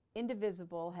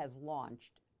 Indivisible has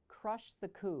launched Crush the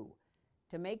Coup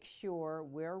to make sure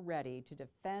we're ready to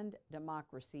defend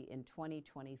democracy in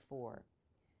 2024.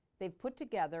 They've put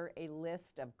together a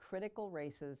list of critical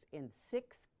races in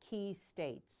 6 key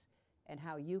states and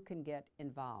how you can get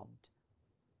involved.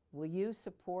 Will you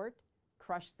support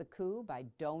Crush the Coup by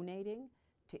donating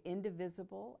to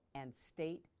Indivisible and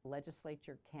state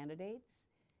legislature candidates?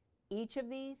 Each of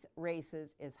these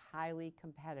races is highly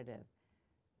competitive,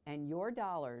 and your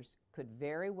dollars could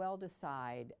very well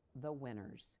decide the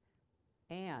winners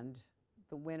and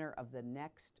the winner of the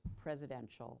next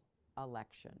presidential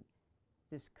election.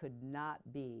 This could not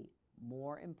be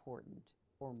more important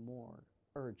or more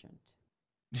urgent.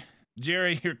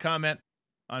 Jerry, your comment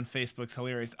on Facebook's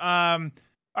hilarious. All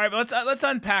right, but let's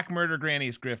unpack Murder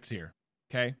Granny's grift here,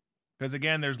 okay? Because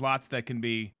again, there's lots that can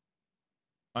be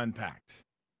unpacked.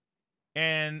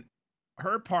 And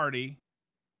her party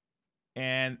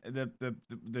and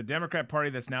the Democrat Party,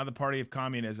 that's now the party of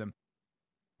communism,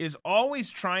 is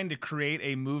always trying to create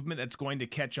a movement that's going to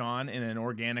catch on in an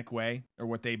organic way, or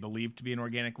what they believe to be an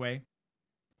organic way.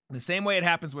 The same way it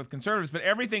happens with conservatives, but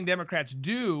everything Democrats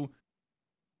do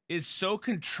is so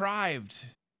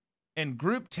contrived and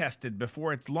group tested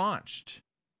before it's launched,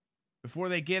 before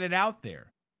they get it out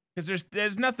there. Because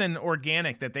there's nothing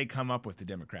organic that they come up with, the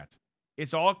Democrats.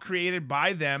 It's all created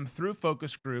by them through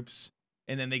focus groups,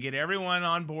 and then they get everyone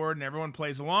on board and everyone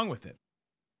plays along with it.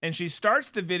 And she starts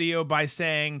the video by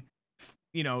saying,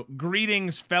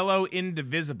 greetings, fellow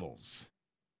Indivisibles.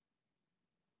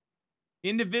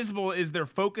 Indivisible is their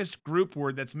focused group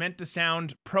word that's meant to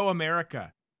sound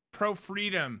pro-America,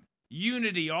 pro-freedom,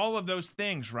 unity, all of those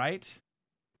things, right?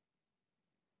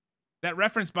 That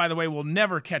reference, by the way, will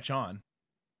never catch on.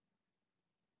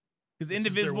 Because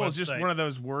indivisible is just one of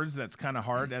those words that's kind of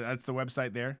hard. That's the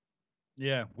website there.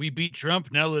 Yeah, we beat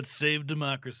Trump. Now let's save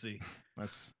democracy.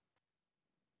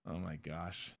 Oh my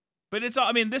gosh. But it's all,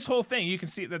 I mean, this whole thing, you can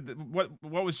see that what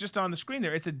was just on the screen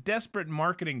there, it's a desperate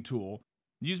marketing tool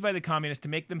used by the communists to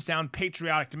make them sound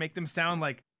patriotic, to make them sound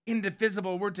like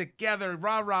indivisible, we're together,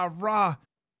 rah, rah, rah.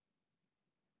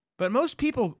 But most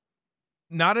people,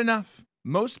 not enough.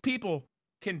 Most people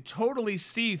can totally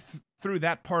see through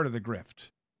that part of the grift,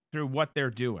 through what they're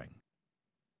doing.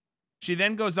 She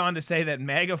then goes on to say that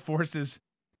MAGA forces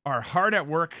are hard at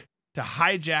work to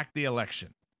hijack the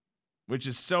election, which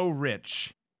is so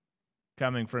rich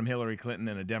coming from Hillary Clinton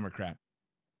and a Democrat.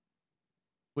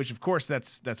 Which, of course,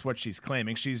 that's what she's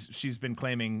claiming. She's been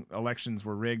claiming elections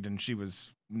were rigged and she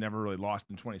was never really lost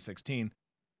in 2016.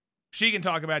 She can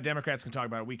talk about it, Democrats can talk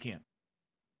about it, we can't.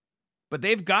 But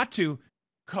they've got to,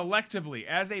 collectively,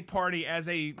 as a party, as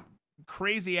a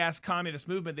crazy-ass communist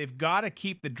movement, they've got to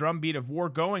keep the drumbeat of war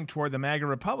going toward the MAGA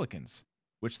Republicans,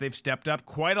 which they've stepped up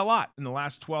quite a lot in the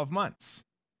last 12 months.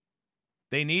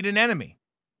 They need an enemy.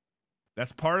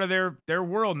 That's part of their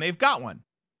world, and they've got one.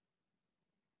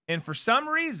 And for some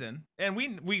reason, and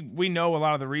we know a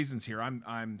lot of the reasons here,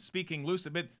 I'm speaking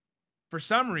loosely, but for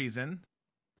some reason,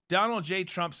 Donald J.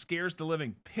 Trump scares the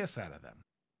living piss out of them.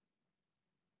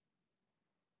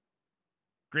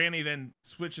 Granny then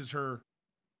switches her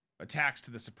attacks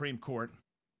to the Supreme Court.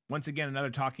 Once again, another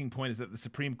talking point is that the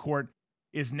Supreme Court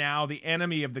is now the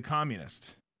enemy of the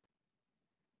communists.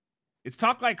 It's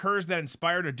talk like hers that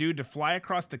inspired a dude to fly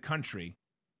across the country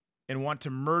and want to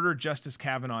murder Justice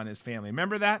Kavanaugh and his family.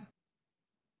 Remember that?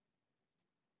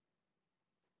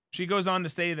 She goes on to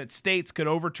say that states could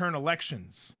overturn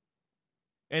elections.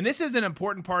 And this is an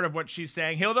important part of what she's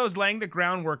saying. Hildo's laying the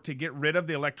groundwork to get rid of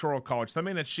the Electoral College,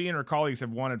 something that she and her colleagues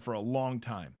have wanted for a long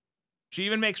time. She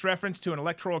even makes reference to an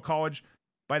Electoral College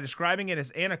by describing it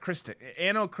as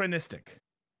anachronistic,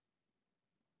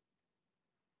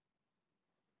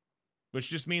 which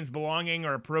just means belonging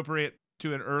or appropriate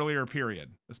to an earlier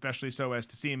period, especially so as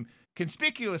to seem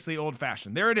conspicuously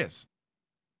old-fashioned. There it is.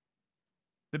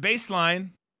 The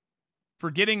baseline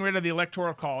for getting rid of the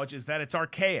Electoral College is that it's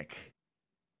archaic.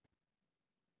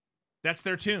 That's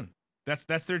their tune.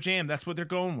 That's their jam. That's what they're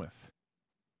going with.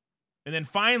 And then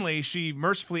finally, she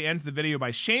mercifully ends the video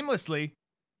by shamelessly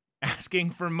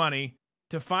asking for money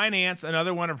to finance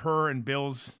another one of her and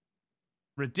Bill's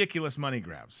ridiculous money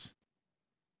grabs.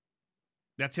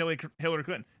 That's Hillary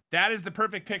Clinton. That is the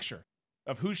perfect picture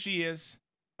of who she is,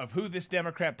 of who this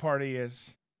Democrat Party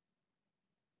is.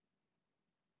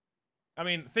 I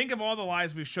mean, think of all the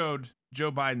lies we've showed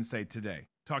Joe Biden say today,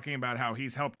 talking about how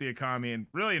he's helped the economy and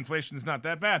really inflation's not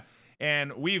that bad.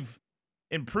 And we've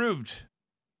improved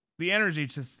the energy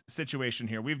situation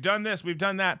here. We've done this, we've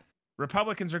done that.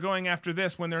 Republicans are going after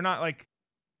this when they're not. Like,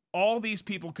 all these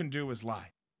people can do is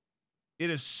lie. It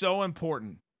is so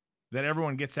important that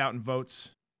everyone gets out and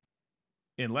votes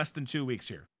in less than 2 weeks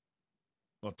here.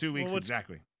 Well, 2 weeks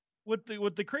exactly. What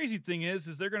the crazy thing is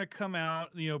they're going to come out,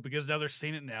 because now they're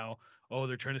saying it now. Oh,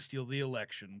 they're trying to steal the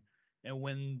election. And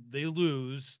when they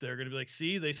lose, they're going to be like,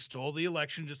 see, they stole the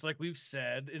election just like we've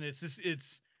said. And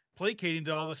it's placating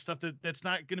to all this stuff that's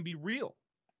not going to be real.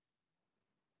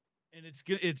 And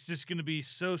it's just going to be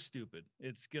so stupid.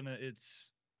 It's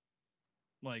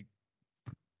like,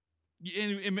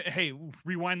 hey,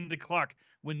 rewind the clock.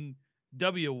 When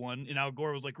W won and Al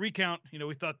Gore was like, recount,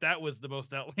 we thought that was the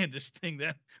most outlandish thing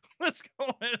that was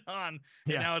going on.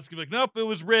 Yeah. And now it's going to be like, nope, it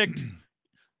was rigged.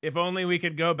 If only we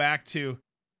could go back to,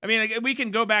 we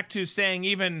can go back to saying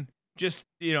even just,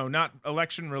 not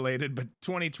election related, but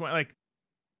 2020, like,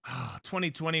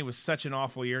 2020 was such an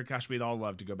awful year. Gosh, we'd all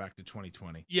love to go back to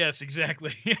 2020. Yes,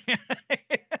 exactly.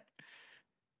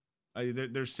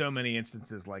 There's so many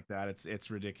instances like that. It's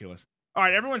ridiculous. All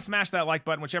right, everyone smash that like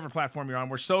button, whichever platform you're on.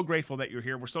 We're so grateful that you're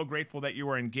here. We're so grateful that you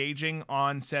are engaging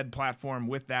on said platform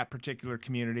with that particular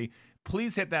community.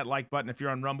 Please hit that like button. If you're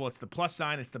on Rumble, it's the plus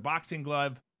sign. It's the boxing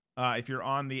glove. If you're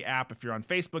on the app, if you're on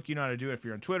Facebook, you know how to do it. If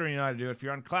you're on Twitter, you know how to do it. If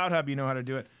you're on CloudHub, you know how to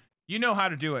do it. You know how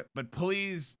to do it, but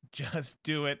please just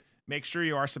do it. Make sure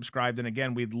you are subscribed. And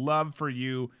again, we'd love for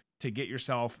you to get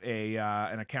yourself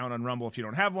an account on Rumble if you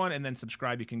don't have one, and then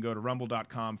subscribe. You can go to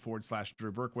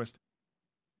rumble.com/Drew Berquist.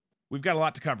 We've got a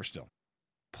lot to cover still.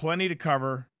 Plenty to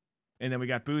cover. And then we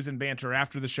got booze and banter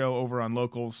after the show over on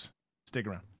Locals. Stick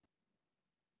around.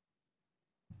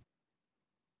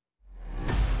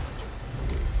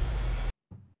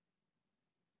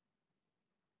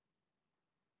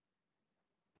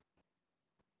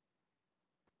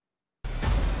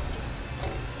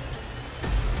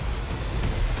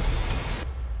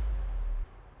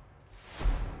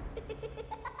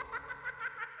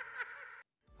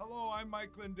 I'm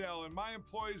Mike Lindell, and my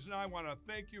employees and I want to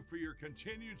thank you for your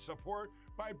continued support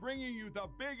by bringing you the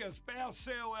biggest bath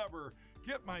sale ever.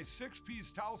 Get my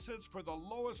 6-piece towel sets for the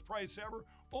lowest price ever,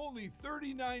 only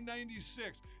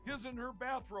 $39.96. His and her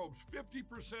bathrobes,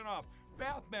 50% off.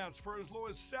 Bath mats for as low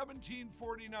as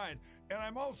 $17.49. And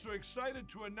I'm also excited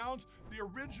to announce the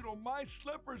original My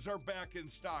Slippers are back in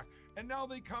stock. And now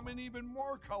they come in even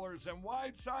more colors and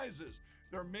wide sizes.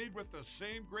 They're made with the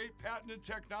same great patented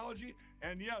technology,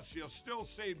 and yes, you'll still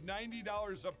save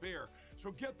 $90 a pair.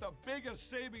 So get the biggest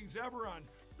savings ever on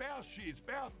bath sheets,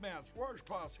 bath mats,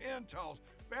 washcloths, hand towels,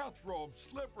 bathrobes,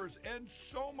 slippers, and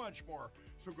so much more.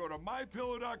 So go to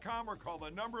MyPillow.com or call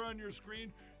the number on your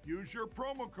screen. Use your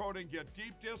promo code and get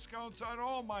deep discounts on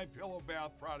all MyPillow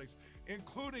bath products,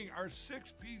 including our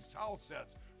 6-piece towel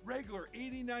sets. Regular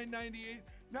 $89.98,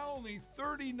 now only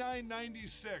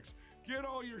 $39.96. Get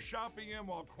all your shopping in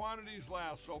while quantities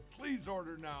last, so please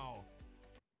order now.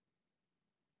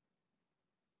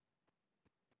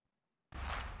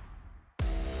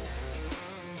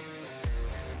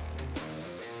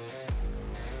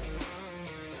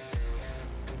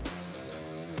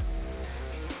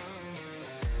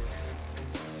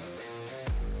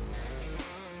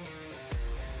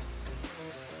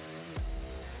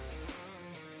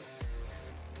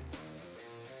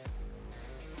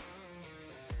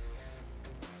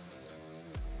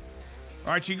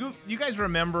 All right, you guys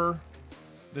remember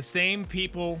the same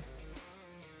people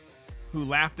who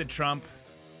laughed at Trump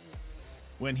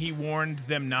when he warned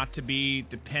them not to be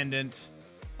dependent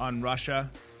on Russia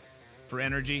for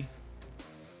energy?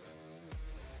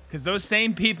 Because those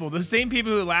same people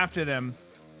who laughed at him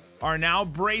are now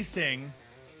bracing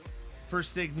for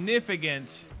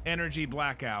significant energy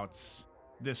blackouts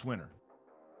this winter.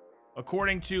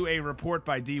 According to a report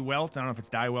by D. Welt, I don't know if it's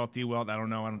Die Welt, D. Welt, I don't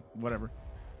know, whatever.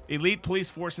 Elite police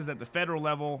forces at the federal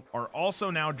level are also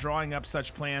now drawing up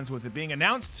such plans, with it being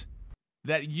announced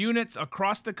that units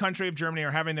across the country of Germany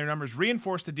are having their numbers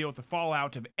reinforced to deal with the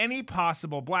fallout of any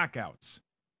possible blackouts.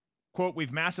 Quote,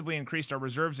 "We've massively increased our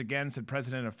reserves again," said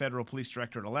President of Federal Police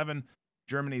Directorate 11.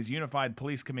 Germany's Unified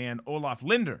Police Command, Olaf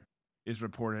Linder, is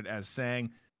reported as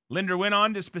saying. Linder went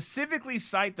on to specifically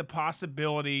cite the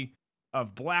possibility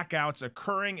of blackouts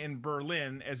occurring in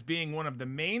Berlin as being one of the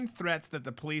main threats that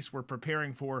the police were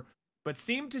preparing for, but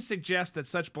seemed to suggest that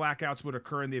such blackouts would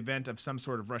occur in the event of some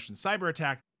sort of Russian cyber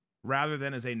attack, rather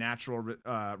than as a natural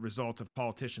result of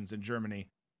politicians in Germany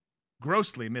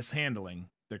grossly mishandling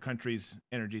their country's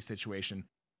energy situation,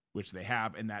 which they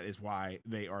have, and that is why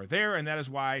they are there, and that is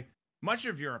why much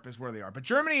of Europe is where they are. But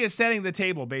Germany is setting the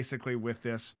table, basically, with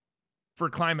this for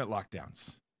climate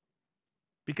lockdowns.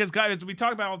 Because, guys, as we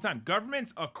talk about all the time,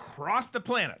 governments across the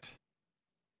planet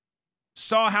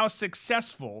saw how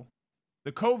successful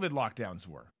the COVID lockdowns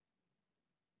were.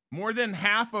 More than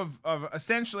half of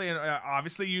essentially, and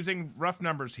obviously using rough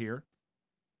numbers here,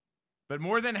 but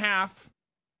more than half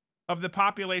of the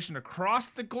population across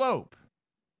the globe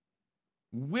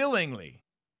willingly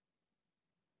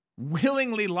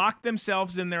locked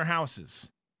themselves in their houses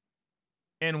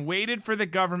and waited for the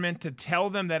government to tell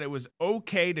them that it was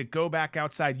okay to go back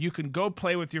outside. You can go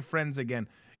play with your friends again.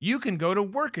 You can go to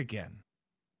work again.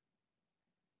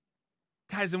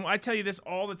 Guys, and I tell you this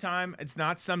all the time, it's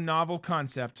not some novel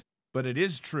concept, but it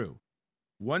is true.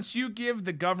 Once you give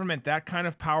the government that kind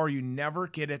of power, you never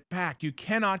get it back. You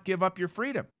cannot give up your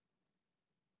freedom.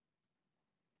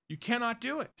 You cannot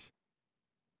do it.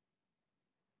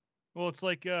 Well, it's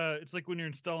like when you're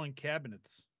installing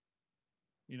cabinets.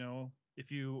 You know, if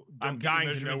you I'm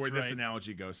dying to know where this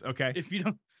analogy goes. Okay. If you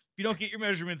don't get your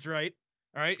measurements right,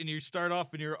 all right, and you start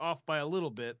off and you're off by a little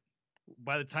bit,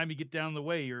 by the time you get down the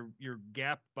way, your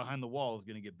gap behind the wall is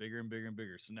going to get bigger and bigger and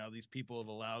bigger. So now these people have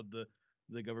allowed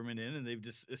the government in, and they've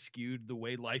just skewed the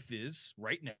way life is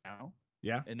right now.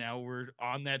 Yeah. And now we're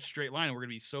on that straight line. We're going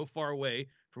to be so far away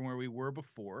from where we were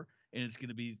before, and there's going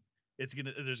to be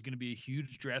a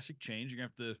huge drastic change. You're going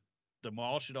to have to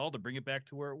demolish it all to bring it back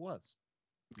to where it was.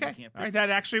 Okay. All right. That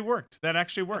actually worked. All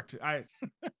right.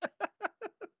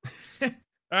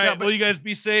 No, but well, you guys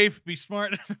be safe, be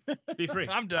smart, be free.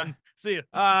 I'm done. See ya.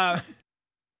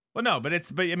 Well, no, but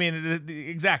I mean,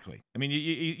 exactly. I mean,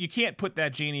 you can't put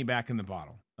that genie back in the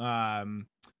bottle.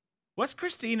 What's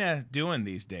Christina doing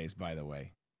these days, by the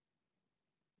way?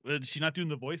 Is she not doing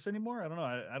The Voice anymore? I don't know.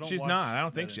 I don't. She's not. I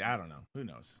don't think she. I don't know. Who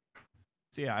knows?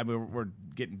 See, we're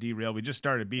getting derailed. We just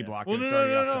started B Block. Well,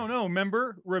 no.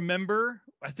 Remember.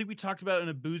 I think we talked about it in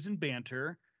a Booze and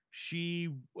Banter. She,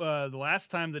 the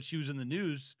last time that she was in the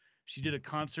news, she did a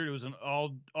concert. It was an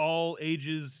all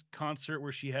ages concert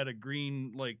where she had a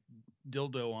green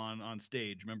dildo on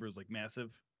stage. Remember, it was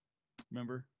massive.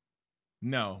 Remember?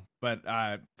 No, but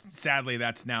sadly,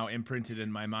 that's now imprinted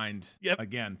in my mind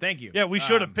again. Thank you. Yeah, we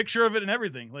showed a picture of it and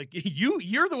everything.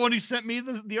 You're the one who sent me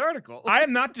the article. I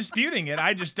am not disputing it.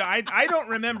 I don't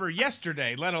remember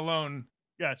yesterday, let alone.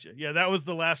 Gotcha. Yeah, that was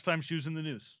the last time she was in the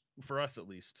news for us, at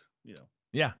least. You know.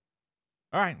 Yeah.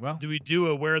 All right. Well, do we do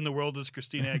a "Where in the World is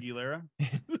Christina Aguilera"?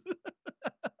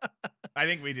 I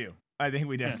think we do. I think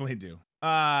we definitely do.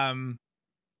 But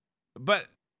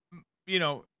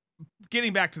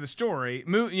getting back to the story,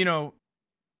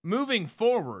 moving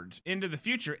forward into the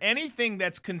future, anything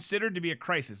that's considered to be a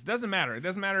crisis, doesn't matter. It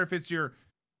doesn't matter if it's your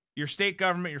state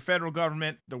government, your federal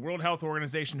government, the World Health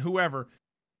Organization, whoever.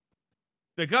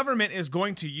 The government is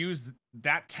going to use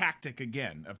that tactic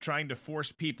again of trying to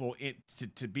force people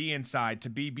to be inside, to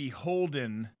be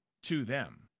beholden to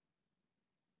them.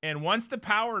 And once the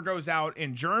power goes out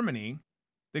in Germany,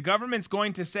 the government's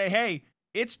going to say, hey,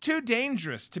 it's too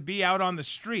dangerous to be out on the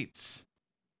streets.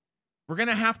 We're going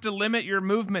to have to limit your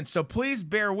movement, so please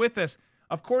bear with us.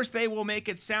 Of course, they will make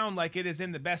it sound like it is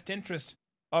in the best interest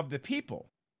of the people.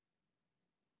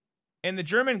 And the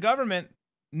German government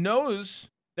knows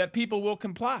that people will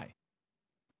comply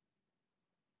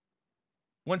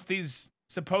once these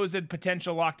supposed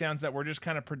potential lockdowns that we're just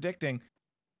kind of predicting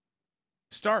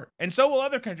start. And so will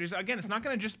other countries. Again, it's not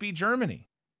going to just be Germany.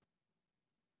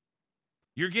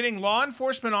 You're getting law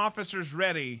enforcement officers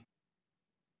ready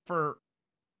for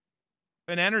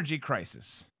an energy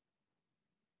crisis.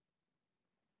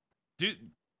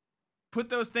 Put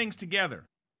those things together.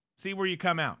 See where you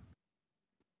come out.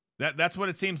 That's what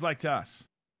it seems like to us.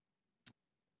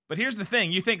 But here's the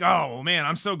thing. You think, oh, man,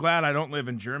 I'm so glad I don't live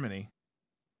in Germany.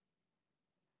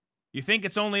 You think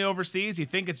it's only overseas? You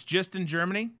think it's just in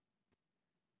Germany?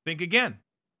 Think again.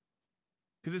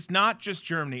 Because it's not just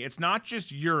Germany. It's not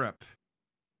just Europe.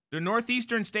 The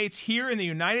northeastern states here in the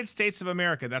United States of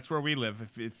America, that's where we live.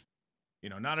 If you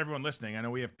know, not everyone listening, I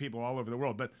know we have people all over the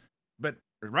world, but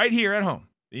right here at home,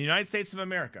 the United States of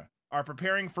America are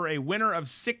preparing for a winter of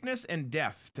sickness and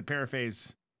death, to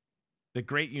paraphrase the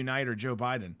great uniter Joe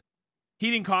Biden.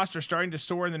 Heating costs are starting to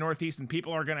soar in the Northeast, and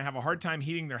people are going to have a hard time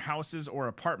heating their houses or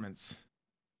apartments.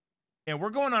 And we're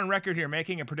going on record here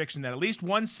making a prediction that at least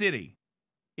one city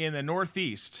in the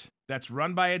Northeast that's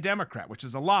run by a Democrat, which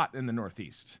is a lot in the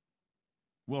Northeast,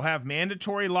 will have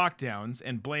mandatory lockdowns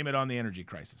and blame it on the energy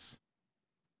crisis.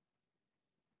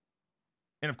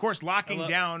 And of course, locking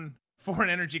down for an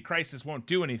energy crisis won't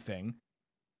do anything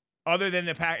other than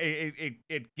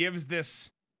it gives this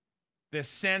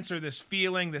sense or this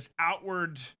feeling, this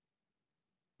outward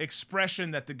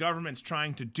expression that the government's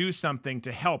trying to do something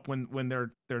to help when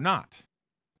they're not.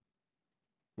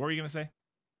 What were you going to say?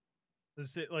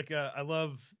 I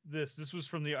love this. This was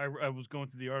from I was going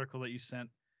through the article that you sent,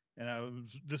 and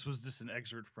this was just an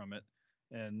excerpt from it.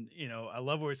 And, you know, I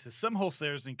love where it says some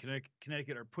wholesalers in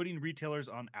Connecticut are putting retailers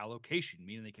on allocation,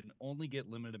 meaning they can only get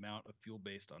limited amount of fuel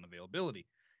based on availability.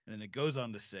 And then it goes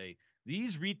on to say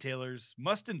these retailers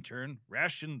must in turn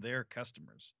ration their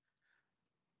customers.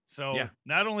 So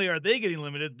not only are they getting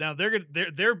limited, now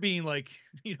they're being like,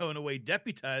 you know, in a way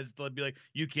deputized. They'll be like,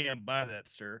 you can't buy that,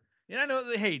 sir. And I know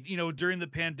that, hey, you know, during the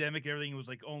pandemic, everything was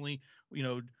like only, you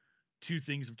know, 2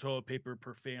 things of toilet paper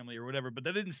per family or whatever, but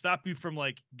that didn't stop you from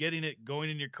like getting it,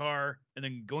 going in your car, and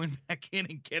then going back in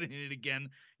and getting it again.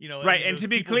 You know, right. And to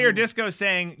be clear, Disco's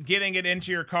saying getting it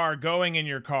into your car, going in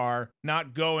your car,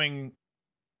 not going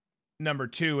number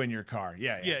 2 in your car.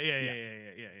 Yeah.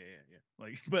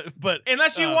 Like, but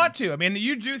unless you want to, I mean,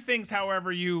 you do things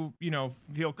however you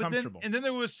feel comfortable. And then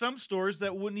there was some stores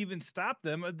that wouldn't even stop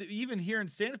them. Even here in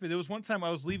Santa Fe, there was one time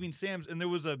I was leaving Sam's and there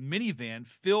was a minivan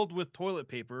filled with toilet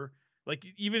paper. Like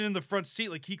even in the front seat,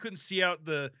 like he couldn't see out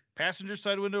the passenger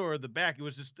side window or the back. It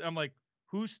was just, I'm like,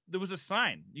 there was a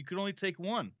sign. You could only take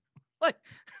one. Like,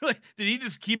 did he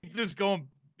just keep this going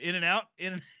in and out?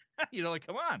 You know, like,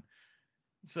 come on.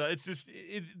 So it's just,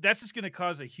 that's just going to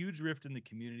cause a huge rift in the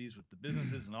communities with the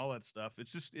businesses and all that stuff.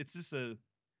 It's going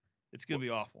to be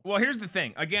awful. Well, here's the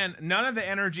thing. Again, none of the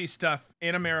energy stuff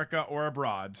in America or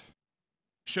abroad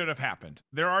should have happened.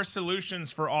 There are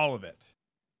solutions for all of it.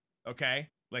 Okay?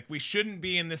 Like, we shouldn't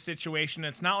be in this situation.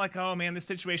 It's not like, oh man, this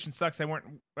situation sucks.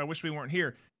 I wish we weren't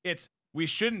here. It's, we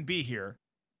shouldn't be here.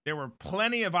 There were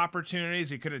plenty of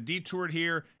opportunities. We could have detoured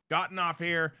here, gotten off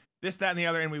here, this, that, and the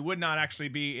other, and we would not actually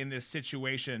be in this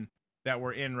situation that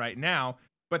we're in right now.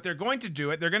 But they're going to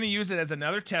do it. They're going to use it as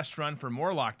another test run for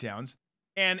more lockdowns.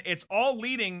 And it's all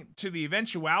leading to the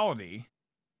eventuality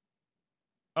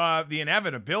of the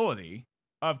inevitability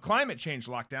of climate change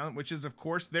lockdown, which is, of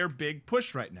course, their big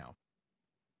push right now.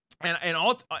 And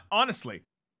honestly,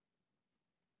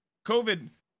 COVID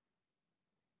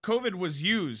was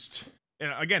used,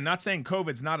 and again, not saying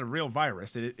COVID's not a real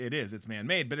virus. It is. It's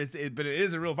man-made, but it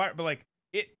is a real virus. But like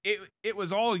it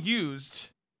was all used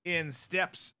in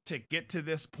steps to get to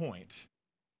this point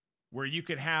where you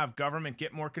could have government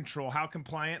get more control. How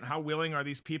compliant, how willing are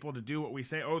these people to do what we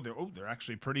say? They're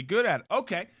actually pretty good at it.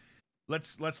 Okay,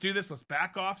 let's do this. Let's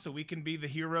back off so we can be the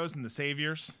heroes and the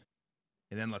saviors.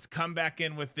 And then let's come back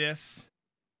in with this.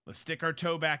 Let's stick our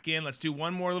toe back in. Let's do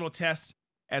one more little test.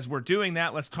 As we're doing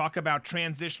that, let's talk about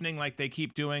transitioning like they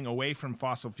keep doing away from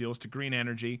fossil fuels to green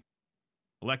energy,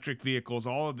 electric vehicles,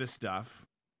 all of this stuff.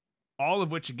 All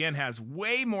of which, again, has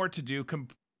way more to do,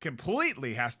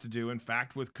 completely has to do, in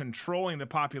fact, with controlling the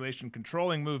population,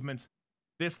 controlling movements,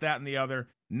 this, that, and the other,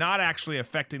 not actually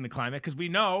affecting the climate. Because we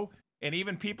know, and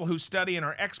even people who study and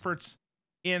are experts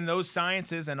in those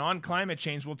sciences and on climate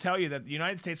change will tell you that the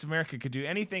United States of America could do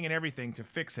anything and everything to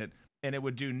fix it, and it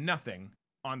would do nothing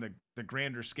on the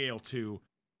grander scale to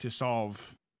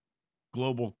solve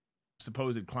global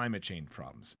supposed climate change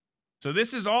problems. So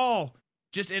this is all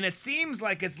just, and it seems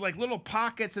like it's like little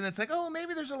pockets, and it's like, oh,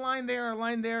 maybe there's a line there, a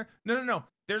line there. No.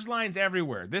 There's lines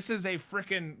everywhere. This is a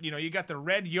freaking, you got the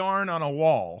red yarn on a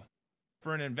wall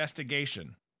for an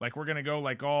investigation. Like, we're going to go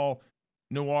like all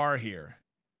noir here.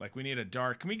 Like, we need a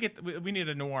dark, we need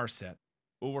a noir set.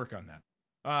 We'll work on that.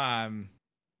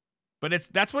 But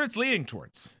that's what it's leading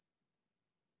towards.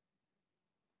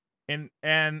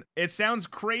 And it sounds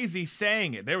crazy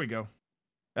saying it. There we go.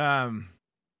 I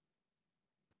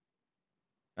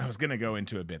was gonna go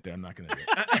into a bit there. I'm not gonna do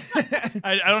it.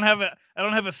 I don't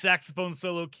have a saxophone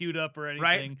solo queued up or anything.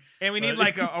 Right? And we need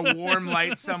like a warm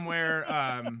light somewhere.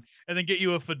 And then get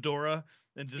you a fedora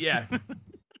and just yeah.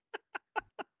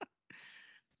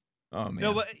 Oh man.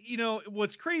 No, but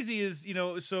what's crazy is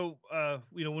so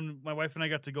when my wife and I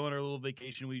got to go on our little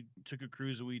vacation, we took a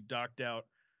cruise and we docked out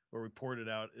or we ported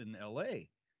out in L.A.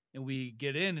 and we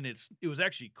get in and it was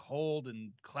actually cold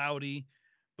and cloudy,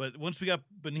 but once we got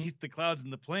beneath the clouds in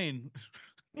the plane,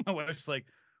 my wife's like,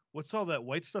 "What's all that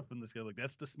white stuff in the sky?" Like,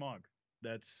 that's the smog.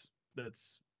 That's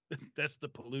the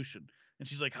pollution. And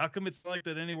she's like, "How come it's not like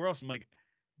that anywhere else?" I'm like,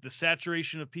 the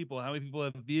saturation of people, how many people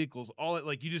have vehicles, all it,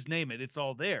 like, you just name it, it's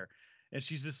all there. And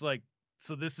she's just like,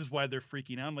 so this is why they're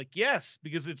freaking out. I'm like, yes,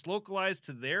 because it's localized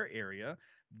to their area.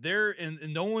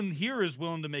 And no one here is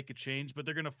willing to make a change, but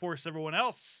they're going to force everyone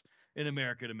else in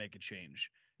America to make a change.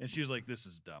 And she was like, this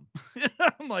is dumb.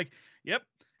 I'm like, yep.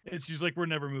 And she's like, we're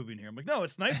never moving here. I'm like, no,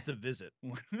 it's nice to visit.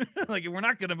 Like, we're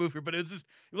not going to move here, but it's just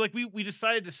like, we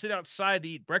decided to sit outside to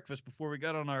eat breakfast before we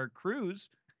got on our cruise.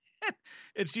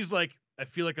 And she's like, I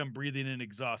feel like I'm breathing in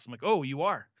exhaust. I'm like, oh, you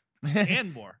are,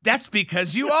 and more. That's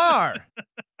because you are.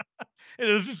 And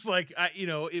it was just like,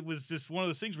 it was just one of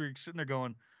those things where you're sitting there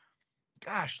going,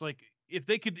 gosh, like, if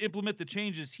they could implement the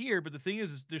changes here, but the thing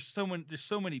is there's so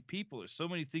many people, there's so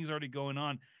many things already going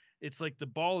on. It's like the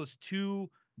ball is too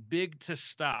big to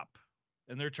stop,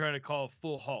 and they're trying to call a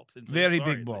full halt. And so, very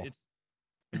big ball. It's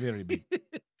very big.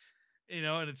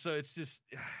 And it's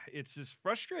just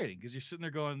frustrating because you're sitting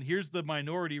there going, here's the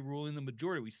minority ruling the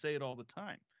majority. We say it all the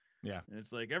time. Yeah. And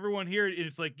it's like everyone here,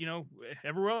 it's like,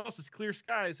 everywhere else is clear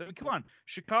skies. I mean, come on,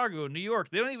 Chicago, New York,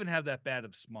 they don't even have that bad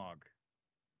of smog.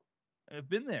 I've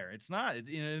been there. It's not,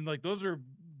 and like those are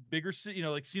bigger,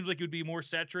 like seems like it would be a more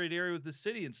saturated area with the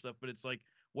city and stuff, but it's like,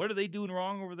 what are they doing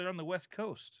wrong over there on the West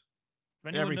Coast?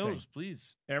 If anyone knows,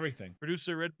 please. Everything.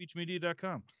 Producer at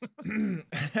redbeachmedia.com.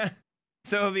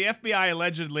 So the FBI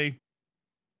allegedly,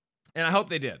 and I hope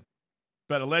they did,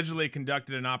 but allegedly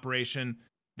conducted an operation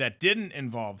that didn't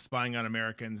involve spying on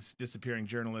Americans, disappearing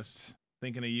journalists,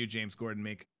 thinking of you, James Gordon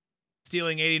Meek,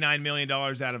 stealing $89 million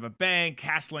out of a bank,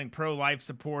 hassling pro-life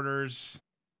supporters,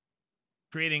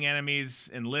 creating enemies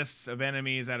and lists of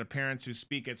enemies out of parents who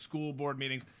speak at school board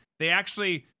meetings. They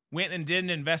actually went and did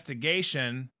an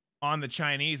investigation on the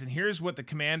Chinese, and here's what the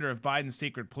commander of Biden's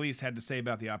secret police had to say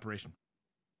about the operation.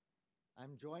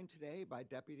 I'm joined today by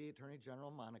Deputy Attorney General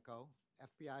Monaco,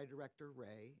 FBI Director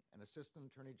Wray, and Assistant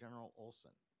Attorney General Olson.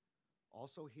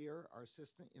 Also here are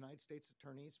Assistant United States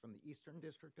Attorneys from the Eastern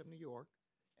District of New York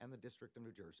and the District of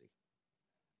New Jersey.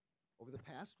 Over the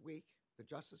past week, the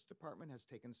Justice Department has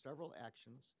taken several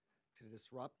actions to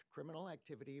disrupt criminal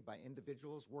activity by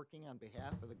individuals working on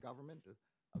behalf of the government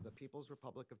of the People's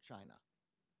Republic of China.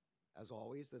 As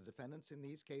always, the defendants in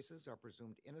these cases are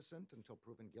presumed innocent until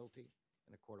proven guilty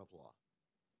in a court of law.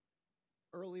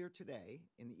 Earlier today,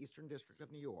 in the Eastern District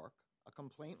of New York, a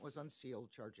complaint was unsealed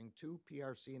charging 2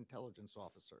 PRC intelligence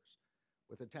officers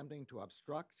with attempting to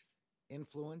obstruct,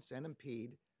 influence, and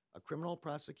impede a criminal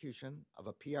prosecution of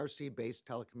a PRC-based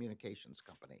telecommunications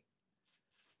company.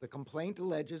 The complaint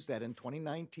alleges that in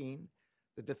 2019,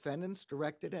 the defendants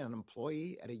directed an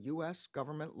employee at a U.S.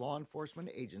 government law enforcement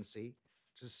agency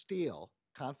to steal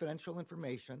confidential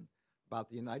information about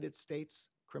the United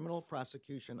States criminal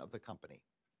prosecution of the company.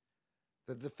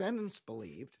 The defendants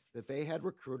believed that they had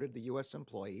recruited the U.S.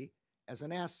 employee as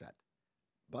an asset,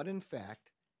 but in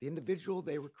fact, the individual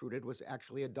they recruited was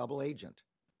actually a double agent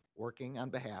working on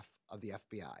behalf of the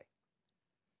FBI.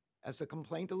 As the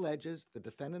complaint alleges, the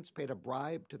defendants paid a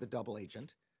bribe to the double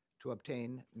agent to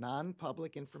obtain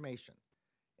non-public information,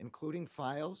 including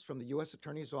files from the U.S.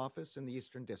 Attorney's Office in the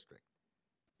Eastern District.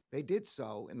 They did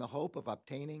so in the hope of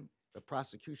obtaining the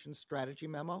prosecution strategy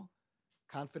memo,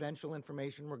 confidential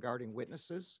information regarding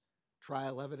witnesses,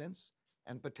 trial evidence,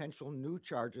 and potential new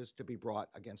charges to be brought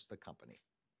against the company.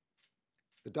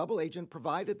 The double agent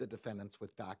provided the defendants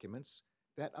with documents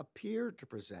that appeared to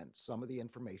present some of the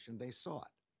information they sought.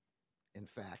 In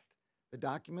fact, the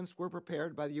documents were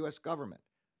prepared by the U.S. government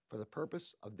for the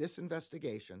purpose of this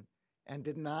investigation and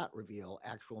did not reveal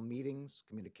actual meetings,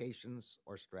 communications,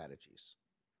 or strategies.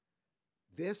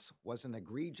 This was an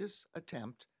egregious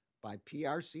attempt by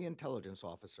PRC intelligence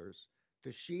officers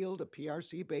to shield a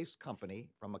PRC-based company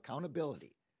from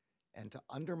accountability and to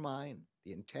undermine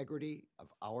the integrity of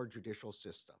our judicial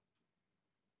system.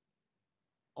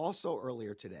 Also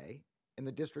earlier today, in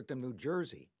the District of New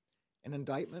Jersey, an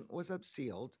indictment was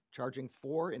unsealed charging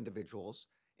 4 individuals,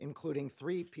 including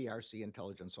 3 PRC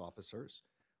intelligence officers,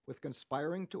 with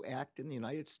conspiring to act in the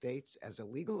United States as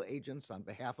illegal agents on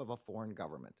behalf of a foreign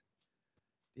government.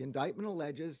 The indictment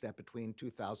alleges that between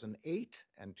 2008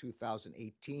 and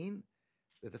 2018,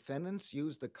 the defendants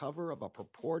used the cover of a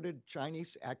purported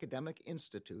Chinese academic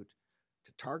institute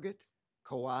to target,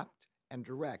 co-opt, and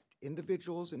direct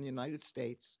individuals in the United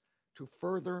States to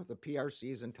further the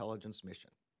PRC's intelligence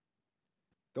mission.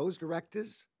 Those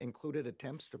directives included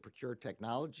attempts to procure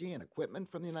technology and equipment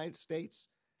from the United States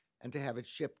and to have it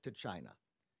shipped to China.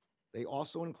 They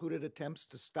also included attempts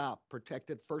to stop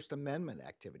protected First Amendment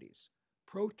activities,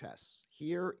 protests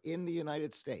here in the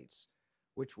United States,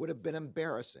 which would have been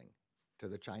embarrassing to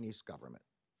the Chinese government.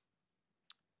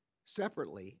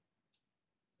 Separately,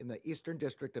 in the Eastern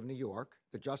District of New York,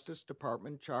 the Justice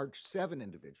Department charged 7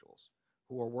 individuals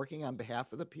who were working on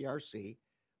behalf of the PRC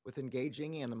with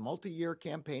engaging in a multi-year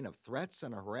campaign of threats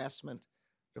and harassment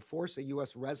to force a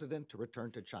U.S. resident to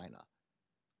return to China.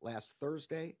 Last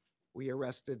Thursday, we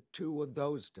arrested 2 of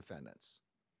those defendants.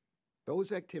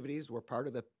 Those activities were part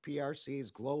of the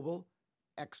PRC's global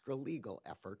extra-legal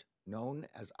effort known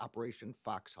as Operation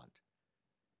Fox Hunt.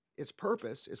 Its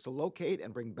purpose is to locate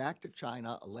and bring back to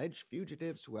China alleged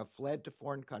fugitives who have fled to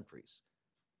foreign countries,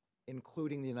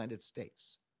 including the United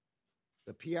States.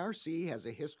 The PRC has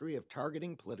a history of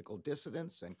targeting political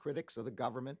dissidents and critics of the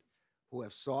government who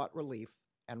have sought relief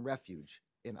and refuge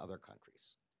in other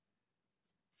countries.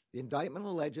 The indictment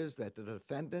alleges that the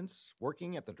defendants,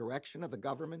 working at the direction of the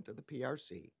government of the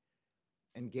PRC,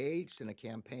 engaged in a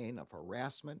campaign of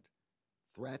harassment,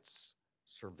 threats,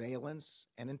 surveillance,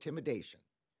 and intimidation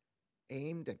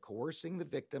aimed at coercing the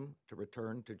victim to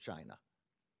return to China.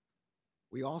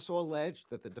 We also allege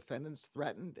that the defendants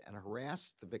threatened and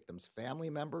harassed the victim's family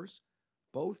members,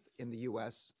 both in the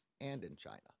U.S. and in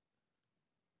China.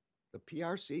 The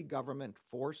PRC government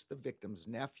forced the victim's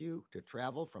nephew to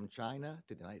travel from China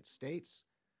to the United States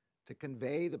to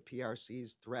convey the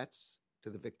PRC's threats to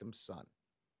the victim's son.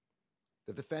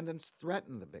 The defendants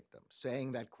threatened the victim,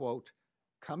 saying that, quote,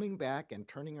 coming back and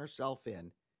turning herself in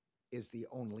is the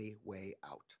only way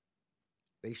out.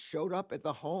 They showed up at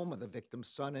the home of the victim's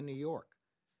son in New York.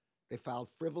 They filed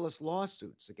frivolous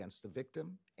lawsuits against the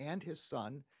victim and his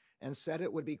son and said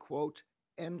it would be, quote,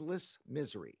 endless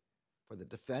misery for the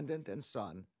defendant and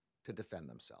son to defend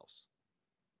themselves.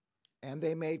 And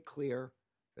they made clear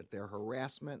that their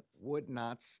harassment would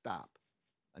not stop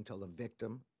until the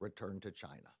victim returned to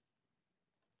China.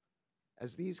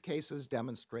 As these cases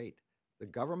demonstrate, the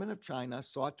government of China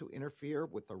sought to interfere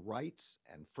with the rights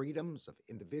and freedoms of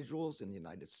individuals in the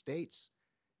United States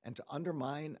and to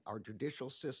undermine our judicial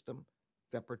system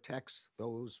that protects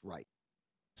those rights.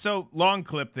 So, long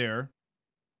clip there.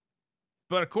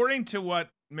 But according to what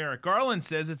Merrick Garland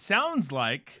says, it sounds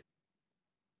like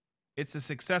it's a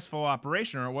successful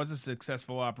operation, or it was a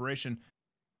successful operation,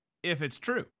 if it's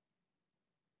true.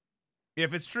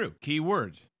 If it's true. Key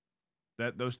word.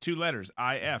 That those 2 letters,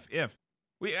 if.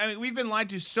 We've been lied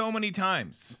to so many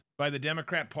times by the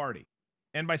Democrat Party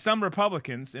and by some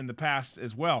Republicans in the past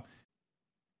as well.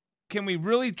 Can we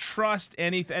really trust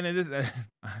anything? And it is,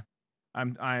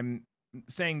 I'm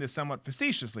saying this somewhat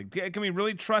facetiously. Can we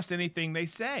really trust anything they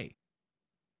say?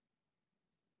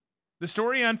 The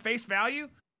story on face value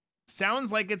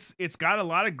sounds like it's got a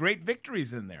lot of great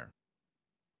victories in there.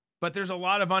 But there's a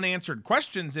lot of unanswered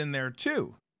questions in there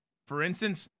too. For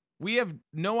instance, we have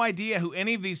no idea who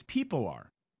any of these people are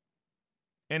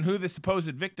and who the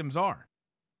supposed victims are.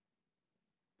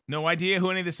 No idea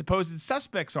who any of the supposed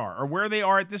suspects are or where they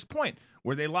are at this point.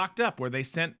 Were they locked up? Were they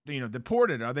sent,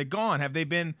 deported? Are they gone? Have they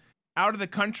been out of the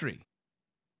country?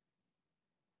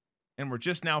 And we're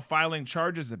just now filing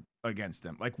charges against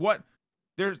them. Like what?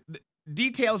 There's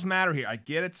details matter here. I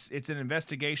get it's an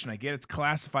investigation. I get it's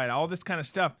classified, all this kind of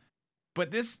stuff.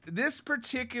 But this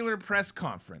particular press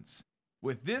conference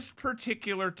with this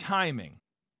particular timing,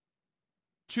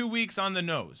 2 weeks on the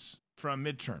nose from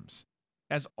midterms,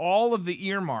 has all of the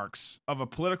earmarks of a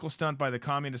political stunt by the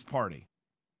Communist Party.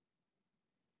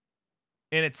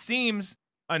 And it seems,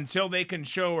 until they can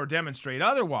show or demonstrate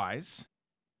otherwise,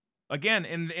 again,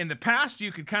 in the past,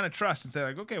 you could kind of trust and say,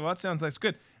 like, okay, well, that sounds like it's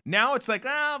good. Now it's like,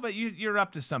 but you're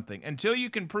up to something. Until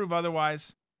you can prove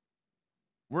otherwise,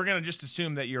 we're going to just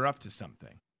assume that you're up to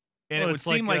something. And it would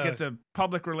seem like it's a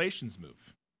public relations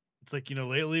move. It's like,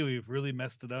 lately we've really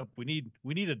messed it up. We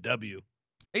need a W.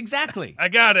 Exactly. I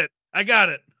got it.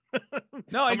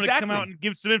 No, I'm exactly. gonna come out and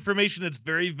give some information that's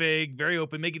very vague, very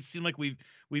open, make it seem like we've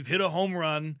hit a home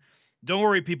run. Don't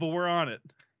worry, people, we're on it.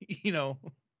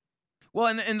 Well,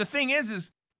 and the thing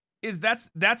is is that's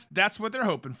what they're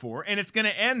hoping for, and it's going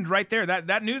to end right there.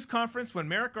 That news conference, when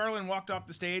Merrick Garland walked off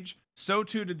the stage, so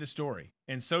too did the story,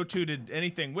 and so too did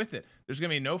anything with it. There's going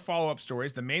to be no follow-up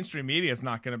stories. The mainstream media is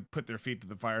not going to put their feet to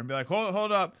the fire and be like,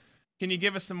 hold up, can you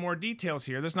give us some more details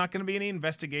here? There's not going to be any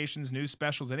investigations, news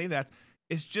specials, any of that.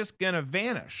 It's just going to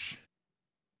vanish.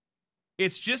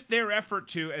 It's just their effort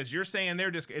to, as you're saying,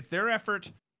 it's their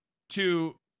effort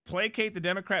to placate the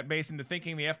Democrat base into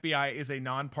thinking the FBI is a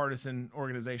nonpartisan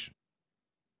organization.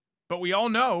 But we all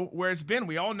know where it's been.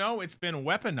 We all know it's been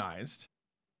weaponized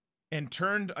and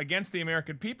turned against the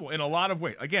American people in a lot of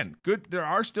ways. Again, there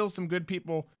are still some good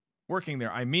people working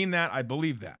there. I mean that. I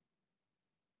believe that.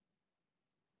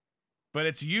 But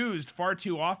it's used far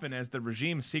too often as the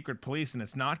regime's secret police, and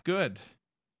it's not good.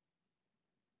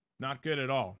 Not good at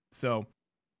all. So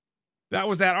that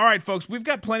was that. All right, folks, we've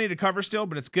got plenty to cover still,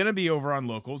 but it's going to be over on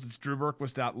Locals. It's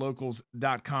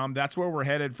drewberquist.locals.com. That's where we're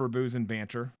headed for Booze and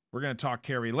Banter. We're going to talk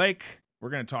Kari Lake. We're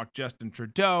going to talk Justin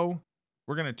Trudeau.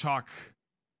 We're going to talk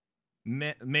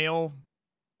male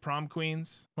prom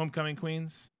queens, homecoming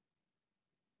queens,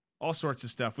 all sorts of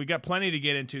stuff. We got plenty to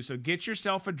get into, so get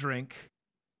yourself a drink.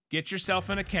 Get yourself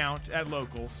an account at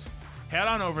Locals. Head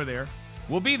on over there.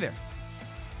 We'll be there.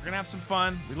 We're going to have some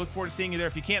fun. We look forward to seeing you there.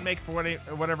 If you can't make it for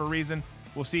whatever reason,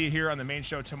 we'll see you here on the main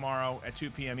show tomorrow at 2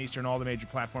 p.m. Eastern, all the major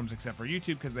platforms except for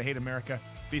YouTube because they hate America.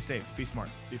 Be safe. Be smart.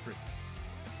 Be free.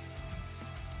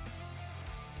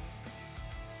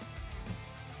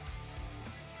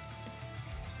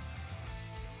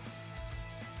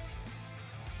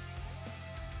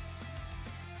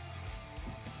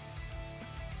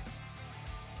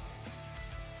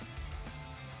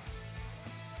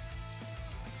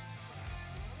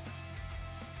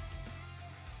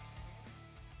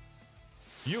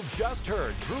 You've just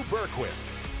heard Drew Berquist.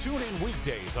 Tune in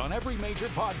weekdays on every major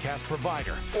podcast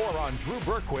provider or on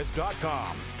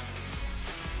drewberquist.com.